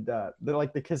Twitter, and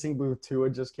the Kissing Booth 2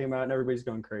 had just came out, and everybody's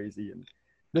going crazy, and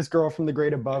this girl from the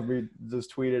grade above me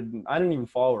just tweeted, and I didn't even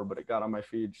follow her, but it got on my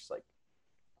feed. She's like,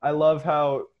 "I love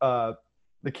how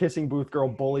the Kissing Booth girl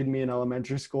bullied me in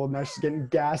elementary school, and now she's getting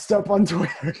gassed up on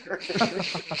Twitter."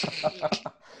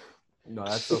 No,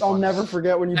 that's so I'll funny. never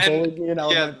forget when you bullied me in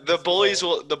elementary Yeah, the bullies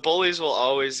will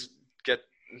always get.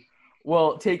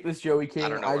 Well, take this, Joey King.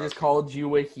 don't know I where just I'm called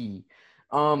you a he,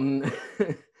 on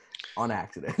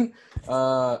accident.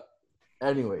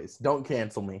 Anyways, don't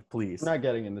cancel me, please. We're not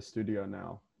getting in the studio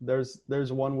now. There's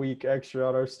 1 week extra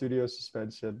on our studio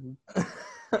suspension.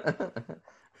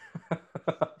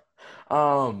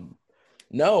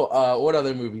 No. What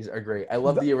other movies are great? I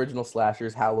love the original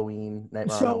slashers, Halloween,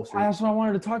 Nightmare on Elm So Street. that's what I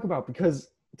wanted to talk about because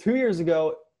 2 years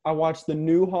ago I watched the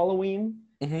new Halloween.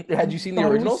 Had you seen the Thought it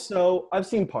was originals? So I've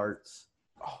seen parts,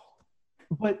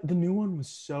 but the new one was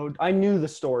so. I knew the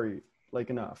story like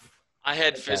enough. I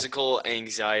had physical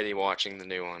anxiety watching the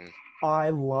new one. I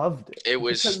loved it. It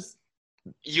was- because-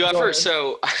 You Go ever ahead.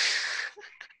 so?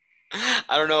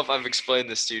 I don't know if I've explained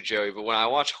this to you, Joey, but when I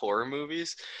watch horror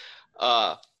movies,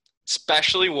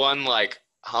 especially one like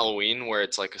Halloween, where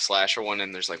it's like a slasher one,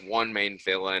 and there's like one main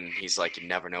villain, he's like you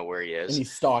never know where he And is.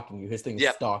 he's stalking you. His thing is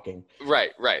Yep. stalking.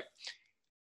 Right.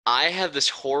 I have this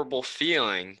horrible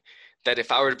feeling that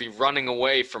if I were to be running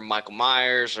away from Michael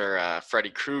Myers or Freddy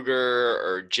Krueger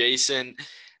or Jason,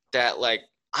 that like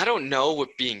I don't know what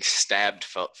being stabbed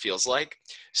feels like.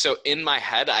 So in my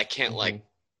head, I can't like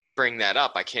bring that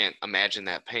up. I can't imagine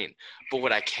that pain. But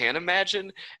what I can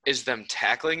imagine is them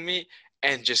tackling me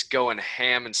and just going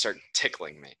ham and start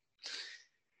tickling me.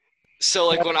 So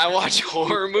like when I watch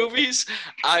horror movies,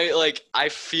 I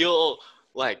feel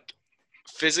like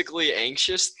physically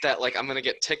anxious that like I'm gonna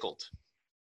get tickled.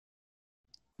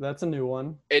 That's a new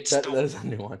one. It's That is a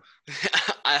new one.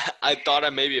 I thought I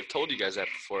maybe have told you guys that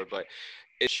before, but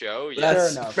it's show. Yeah.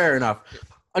 That's enough. fair enough.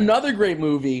 Another great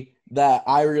movie that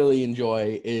I really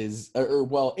enjoy is,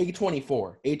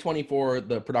 A24. A24,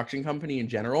 the production company in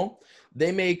general,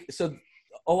 they make, so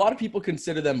a lot of people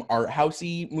consider them art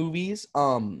housey movies,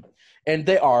 and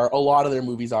they are, a lot of their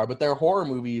movies are, but their horror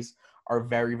movies are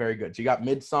very, very good. So you got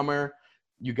Midsommar,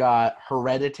 you got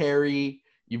Hereditary,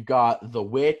 you've got The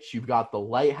Witch, you've got The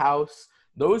Lighthouse.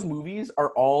 Those movies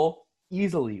are all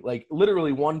easily, like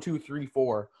literally 1, 2, 3,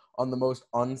 4 on the most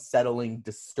unsettling,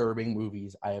 disturbing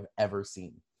movies I have ever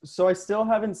seen. So I still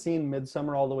haven't seen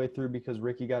Midsummer all the way through because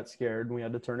Ricky got scared and we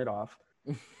had to turn it off.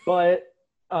 But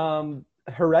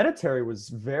Hereditary was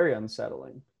very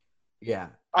unsettling. Yeah.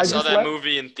 I saw just that left-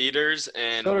 movie in theaters,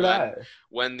 and So did I.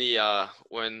 when the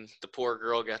poor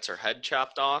girl gets her head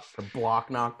chopped off, Her block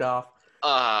knocked off.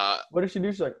 What did she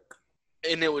do? She's like,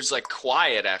 and it was like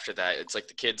quiet after that. It's like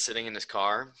the kid sitting in his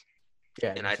car,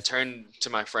 Yeah. and I turned to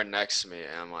my friend next to me,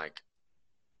 and I'm like,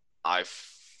 I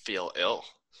feel ill.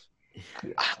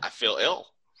 I feel ill.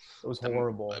 it was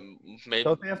horrible. Maybe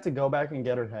Don't they have to go back and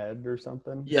get her head or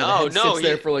something? Yeah, No, the head no, sits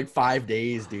there he- for like 5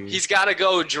 days, dude. he's got to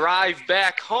go drive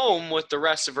back home with the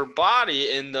rest of her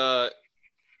body in the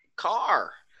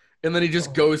car. And then he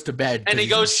just goes to bed. 'cause And he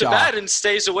he's in goes to shock. bed and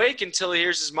stays awake until he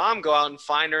hears his mom go out and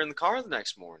find her in the car the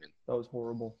next morning. That was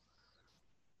horrible.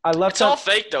 I left It's all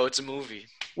fake, though. It's a movie.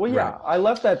 Well, yeah, Right. I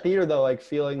left that theater though, like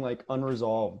feeling like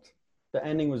unresolved. The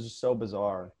ending was just so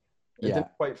bizarre. It Yeah.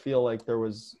 didn't quite feel like there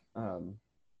was.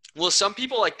 Well, some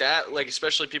people like that, like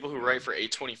especially people who write for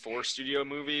A24 studio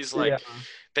movies, like Yeah.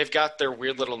 they've got their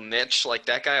weird little niche. Like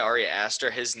that guy Ari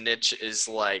Aster, his niche is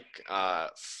like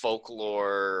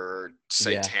folklore,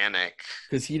 satanic.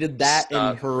 Because he did that in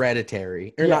Stuff.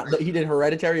 Hereditary. Or Yeah. not, he did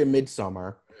Hereditary and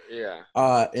Midsommar. Yeah.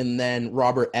 And then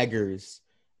Robert Eggers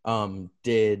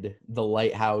did The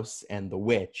Lighthouse and The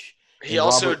Witch. He And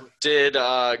also Robert- did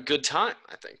Good Time,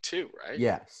 I think, too, right?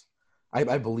 Yes.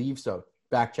 I believe so.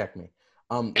 Back check me.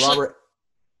 Actually- Robert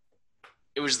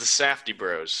It was the Safdie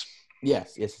Bros.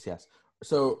 Yes.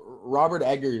 So Robert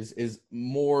Eggers is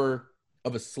more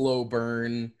of a slow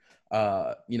burn.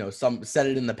 Some set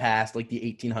it in the past, like the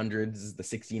 1800s, the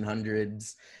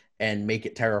 1600s, and make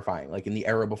it terrifying, like in the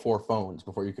era before phones,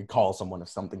 before you could call someone if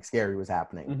something scary was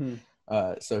happening.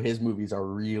 Mhm. So his movies are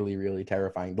really, really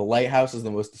terrifying. The Lighthouse is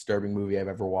the most disturbing movie I've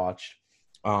ever watched.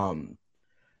 And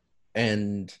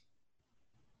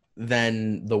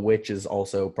then The Witch is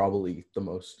also probably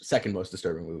the second most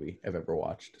disturbing movie I've ever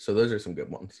watched. So those are some good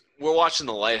ones. We're watching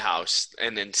The Lighthouse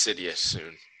and Insidious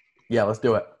soon. Yeah, let's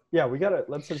do it. Yeah,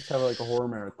 let's just have like a horror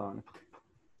marathon.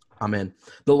 I'm in.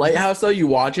 The Lighthouse, though, you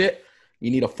watch it,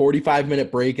 you need a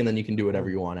 45-minute break, and then you can do whatever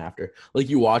you want after. Like,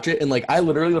 you watch it, and, like, I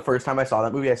literally, the first time I saw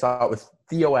that movie, I saw it with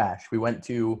Theo Ash. We went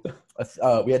to,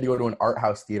 we had to go to an art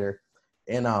house theater,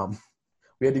 and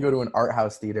we had to go to an art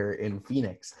house theater in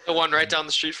Phoenix. The one right down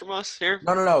the street from us here?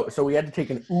 No. So we had to take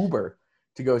an Uber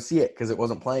to go see it because it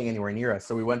wasn't playing anywhere near us.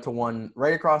 So we went to one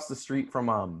right across the street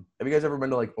from, have you guys ever been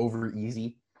to, like, Over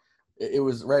Easy? It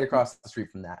was right across the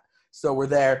street from that. So we're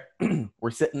there,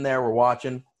 we're sitting there, we're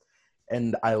watching,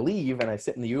 and I leave and I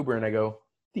sit in the Uber and I go,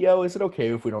 Theo, is it okay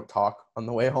if we don't talk on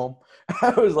the way home? I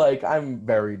was like, I'm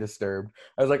very disturbed.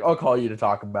 I was like, I'll call you to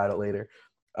talk about it later.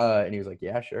 And he was like,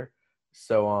 yeah, sure.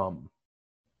 So,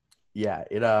 yeah,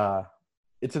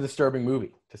 it's a disturbing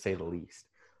movie to say the least.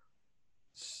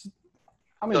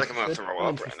 I feel like I'm gonna throw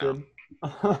up right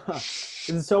now. Is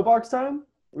it soapbox time?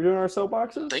 We're doing our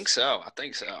soapboxes? I think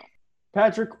so.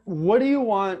 Patrick, what do you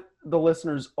want the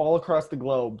listeners all across the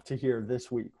globe to hear this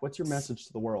week? What's your message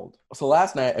to the world? So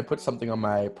last night I put something on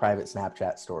my private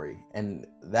Snapchat story, and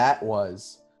that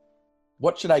was,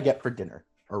 what should I get for dinner?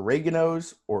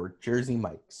 Oregano's or Jersey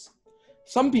Mike's?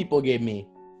 Some people gave me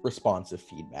responsive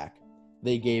feedback.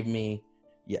 They gave me,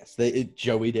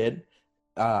 Joey did.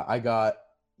 I got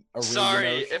Oregano's.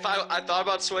 Sorry, if I thought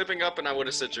about swiping up and I would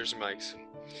have said Jersey Mike's.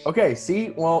 Okay, see?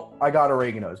 Well, I got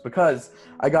Oregano's because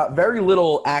I got very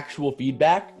little actual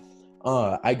feedback.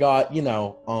 I got, a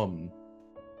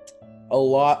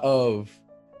lot of,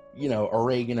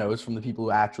 Oregano's from the people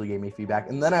who actually gave me feedback.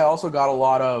 And then I also got a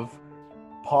lot of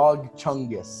Pog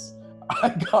Chungus. I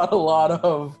got a lot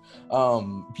of,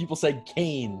 people said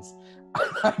Canes.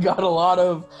 I got a lot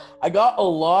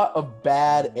of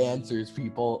bad answers,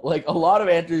 people. Like, a lot of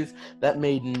answers that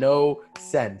made no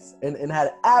sense and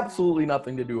had absolutely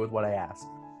nothing to do with what I asked.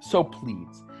 So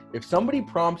please, if somebody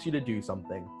prompts you to do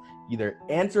something, either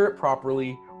answer it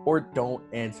properly or don't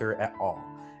answer at all.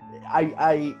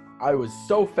 I was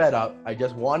so fed up. I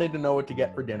just wanted to know what to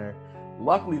get for dinner.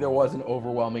 Luckily, there was an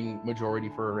overwhelming majority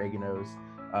for Oregano's.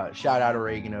 Shout out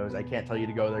Oregano's. I can't tell you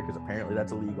to go there because apparently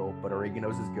that's illegal, but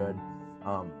Oregano's is good.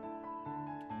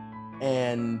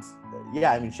 And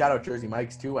yeah, I mean, shout out Jersey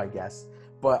Mike's too, I guess.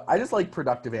 But I just like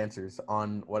productive answers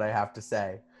on what I have to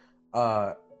say.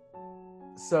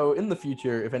 So in the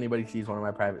future, if anybody sees one of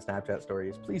my private Snapchat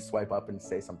stories, please swipe up and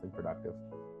say something productive.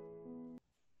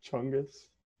 Chungus.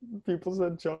 People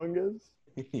said Chungus.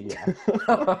 Yeah.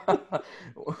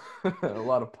 A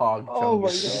lot of Pog Oh my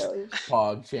Chungus, gosh.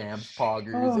 Pog champs,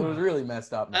 Poggers. It was really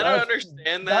messed up. I don't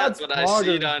understand that, that's but I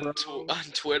see it poggers, on bro. on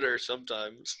Twitter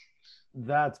sometimes.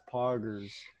 That's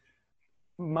poggers.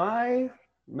 My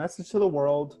message to the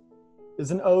world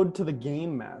is an ode to the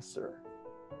Game Master.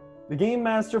 The Game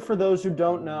Master, for those who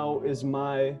don't know, is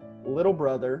my little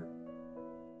brother.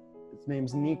 His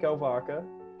name's Nico Vaca.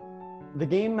 The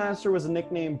Game Master was a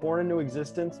nickname born into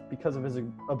existence because of his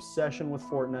obsession with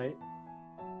Fortnite.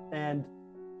 And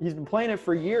he's been playing it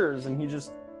for years, and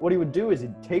what he would do is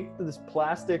he'd take this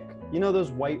plastic,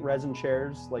 those white resin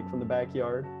chairs, like from the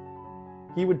backyard?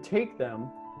 He would take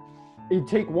them, he'd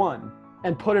take one,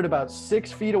 and put it about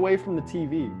 6 feet away from the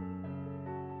TV.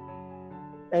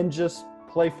 And just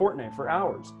play Fortnite for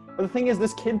hours. But the thing is,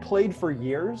 this kid played for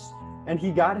years, and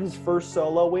he got his first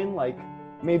solo win, like,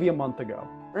 maybe a month ago.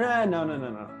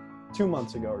 No. 2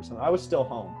 months ago or something. I was still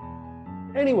home.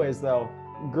 Anyways, though,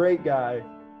 great guy.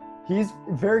 He's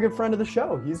a very good friend of the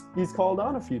show. He's called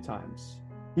on a few times.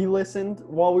 He listened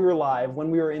while we were live, when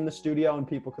we were in the studio and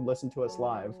people could listen to us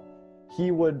live.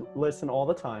 He would listen all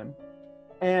the time.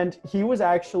 And he was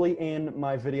actually in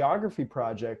my videography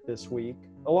project this week,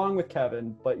 along with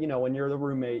Kevin. But, you know, when you're the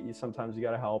roommate, sometimes you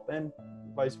got to help, and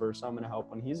vice versa. I'm going to help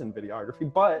when he's in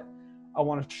videography. But I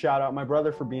want to shout out my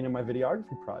brother for being in my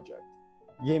videography project.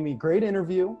 He gave me a great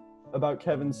interview about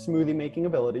Kevin's smoothie making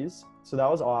abilities. So that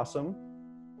was awesome.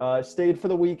 Stayed for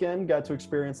the weekend, got to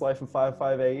experience life in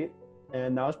 558,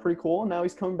 and that was pretty cool. And now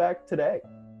he's coming back today.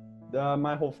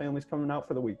 My whole family's coming out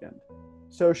for the weekend.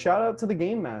 So shout out to the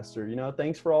Game Master. You know,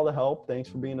 thanks for all the help. Thanks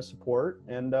for being a support,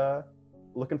 and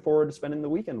looking forward to spending the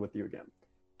weekend with you again.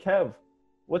 Kev,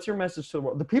 what's your message to the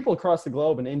world? The people across the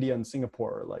globe in India and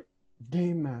Singapore are like,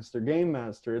 Game Master, Game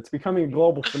Master. It's becoming a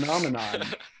global phenomenon.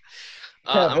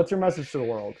 Kev, what's your message to the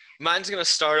world? Mine's going to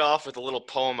start off with a little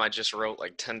poem I just wrote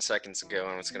like 10 seconds ago,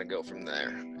 and it's going to go from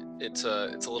there. It's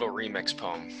a little remix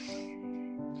poem.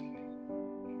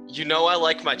 You know I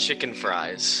like my chicken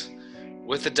fries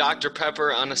with a Dr.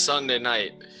 Pepper on a Sunday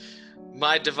night.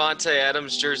 My Devontae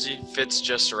Adams jersey fits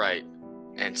just right.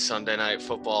 And Sunday Night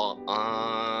Football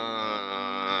on.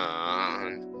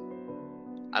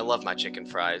 I love my chicken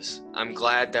fries. I'm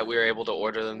glad that we were able to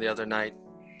order them the other night.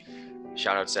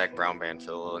 Shout out Zach Brown Band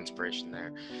for the little inspiration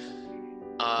there.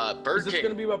 Burger Is this King.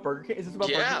 going to be about Burger King? Is this about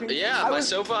Burger King? Yeah, my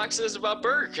soapbox is about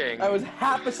Burger King. I was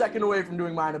half a second away from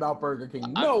doing mine about Burger King.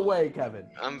 No way, Kevin.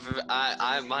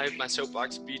 My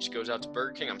soapbox speech goes out to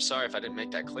Burger King. I'm sorry if I didn't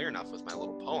make that clear enough with my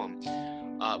little poem.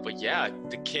 But yeah,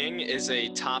 the King is a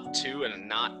top 2 and a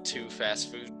not too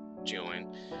fast food joint.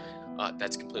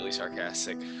 That's completely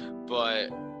sarcastic, but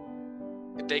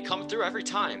they come through every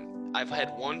time. I've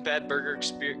had one bad Burger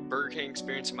King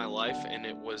experience in my life, and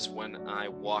it was when I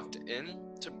walked in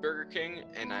to Burger King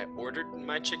and I ordered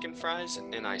my chicken fries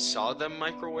and I saw them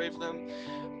microwave them.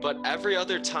 But every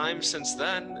other time since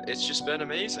then, it's just been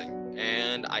amazing,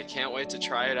 and I can't wait to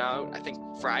try it out. I think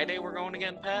Friday we're going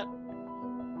again, Pat.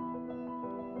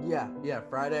 Yeah,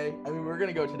 Friday. I mean, we're going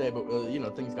to go today, but,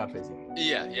 things got busy.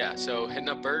 Yeah. So hitting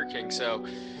up Burger King. So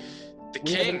the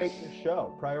We had to King. make this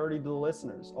show priority to the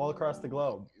listeners all across the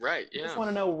globe. Right, I yeah. just want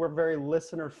to know we're a very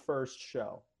listener-first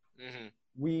show. Mm-hmm.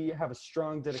 We have a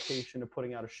strong dedication to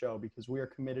putting out a show because we are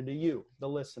committed to you, the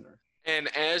listener.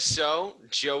 And as so,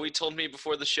 Joey told me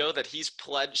before the show that he's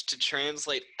pledged to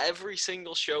translate every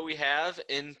single show we have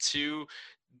into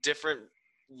different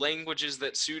languages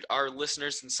that suit our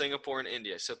listeners in Singapore and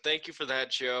India. So thank you for that,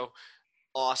 Joe.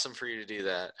 Awesome for you to do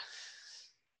that.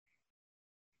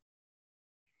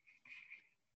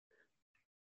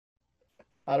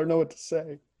 I don't know what to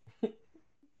say.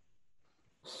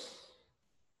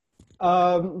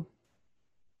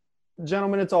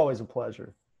 Gentlemen, it's always a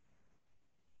pleasure.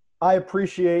 I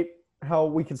appreciate how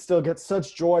we can still get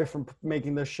such joy from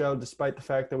making this show despite the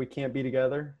fact that we can't be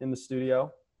together in the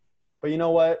studio. But you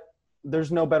know what?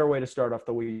 There's no better way to start off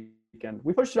the weekend.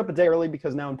 We pushed it up a day early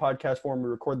because now in podcast form we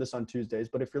record this on Tuesdays.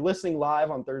 But if you're listening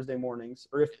live on Thursday mornings,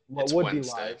 or if what It's would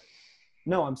Wednesday. be live.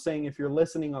 No, I'm saying if you're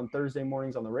listening on Thursday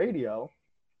mornings on the radio,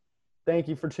 thank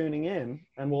you for tuning in.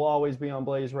 And we'll always be on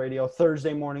Blaze Radio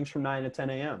Thursday mornings from 9 to 10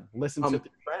 a.m. Listen to it with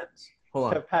your friends. Hold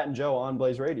on. Have Pat and Joe on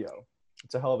Blaze Radio.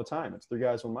 It's a hell of a time. It's 3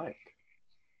 guys with Mike.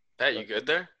 Pat, you good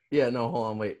there? Yeah, no, hold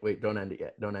on. Wait. Don't end it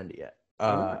yet.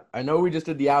 Alright. I know we just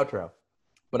did the outro,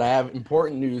 but I have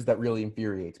important news that really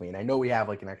infuriates me. And I know we have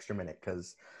like an extra minute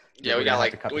because Yeah, we got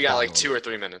like 2 or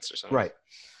 3 minutes or something. Right.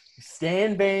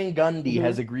 Stan Van Gundy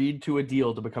has agreed to a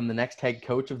deal to become the next head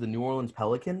coach of the New Orleans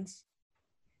Pelicans.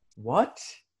 What?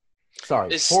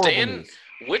 Sorry. Is horrible Stan news.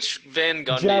 Which Van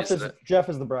Gundy Jeff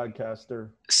is the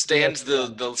broadcaster. Stan's Yeah.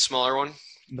 the smaller one?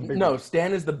 The big No,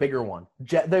 Stan is the bigger one.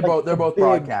 They're like both the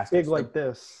broadcasters. Big like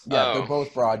this. Yeah, Oh. they're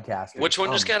both broadcasters. Which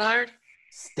one just got hired?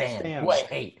 Stan. Stan.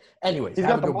 Wait. Anyways, He's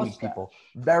have got a the good week, mustache. people.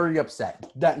 Very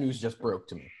upset. That news just broke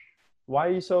to me. Why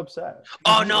are you so upset?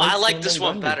 Oh no, I like Stan this Van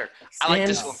one Gundy. better. I like Stan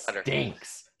this one better.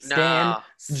 Stinks. Nah.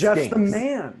 Stan Jeff's stinks. the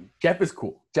man. Jeff is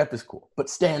cool. But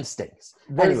Stan stinks.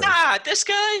 Very Anyways, Nah, this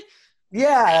guy?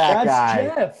 yeah, that That's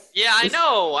guy. Jeff. Yeah, I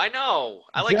know.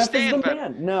 I like Jeff Stan is the better.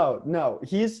 man. No.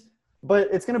 But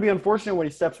it's going to be unfortunate when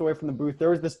he steps away from the booth.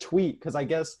 There was this tweet, because I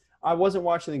guess I wasn't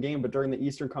watching the game, but during the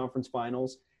Eastern Conference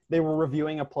Finals, they were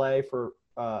reviewing a play for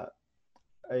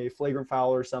a flagrant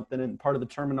foul or something, and part of the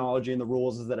terminology and the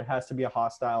rules is that it has to be a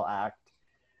hostile act.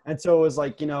 And so it was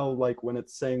like, like when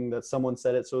it's saying that someone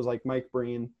said it, so it was like Mike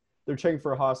Breen, they're checking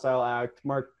for a hostile act,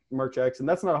 Mark Jackson,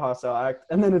 that's not a hostile act.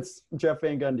 And then it's Jeff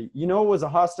Van Gundy. You know what was a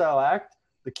hostile act?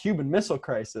 The Cuban Missile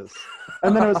Crisis.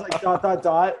 And then it was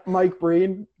like ... Mike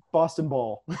Breen, Boston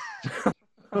Ball.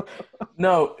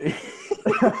 No.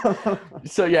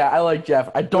 So yeah, I like Jeff.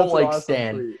 I don't That's an like awesome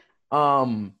Stan. tweet.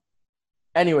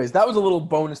 Anyways, that was a little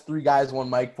bonus 3 guys, 1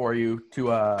 mic for you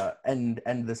to end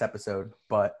this episode.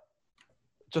 But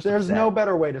just There's no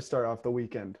better way to start off the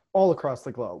weekend all across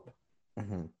the globe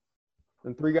Mm-hmm.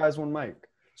 than 3 guys, 1 mic.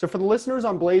 So for the listeners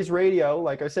on Blaze Radio,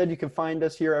 like I said, you can find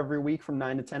us here every week from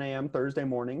 9 to 10 a.m. Thursday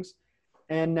mornings.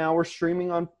 And now we're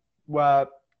streaming on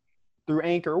through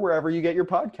Anchor, wherever you get your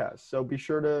podcasts. So be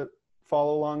sure to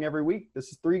follow along every week. This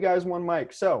is 3 guys, 1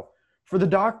 mic. So for the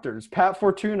doctors, Pat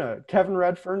Fortuna, Kevin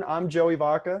Redfern, I'm Joey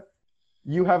Vaca.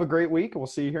 You have a great week. We'll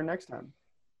see you here next time.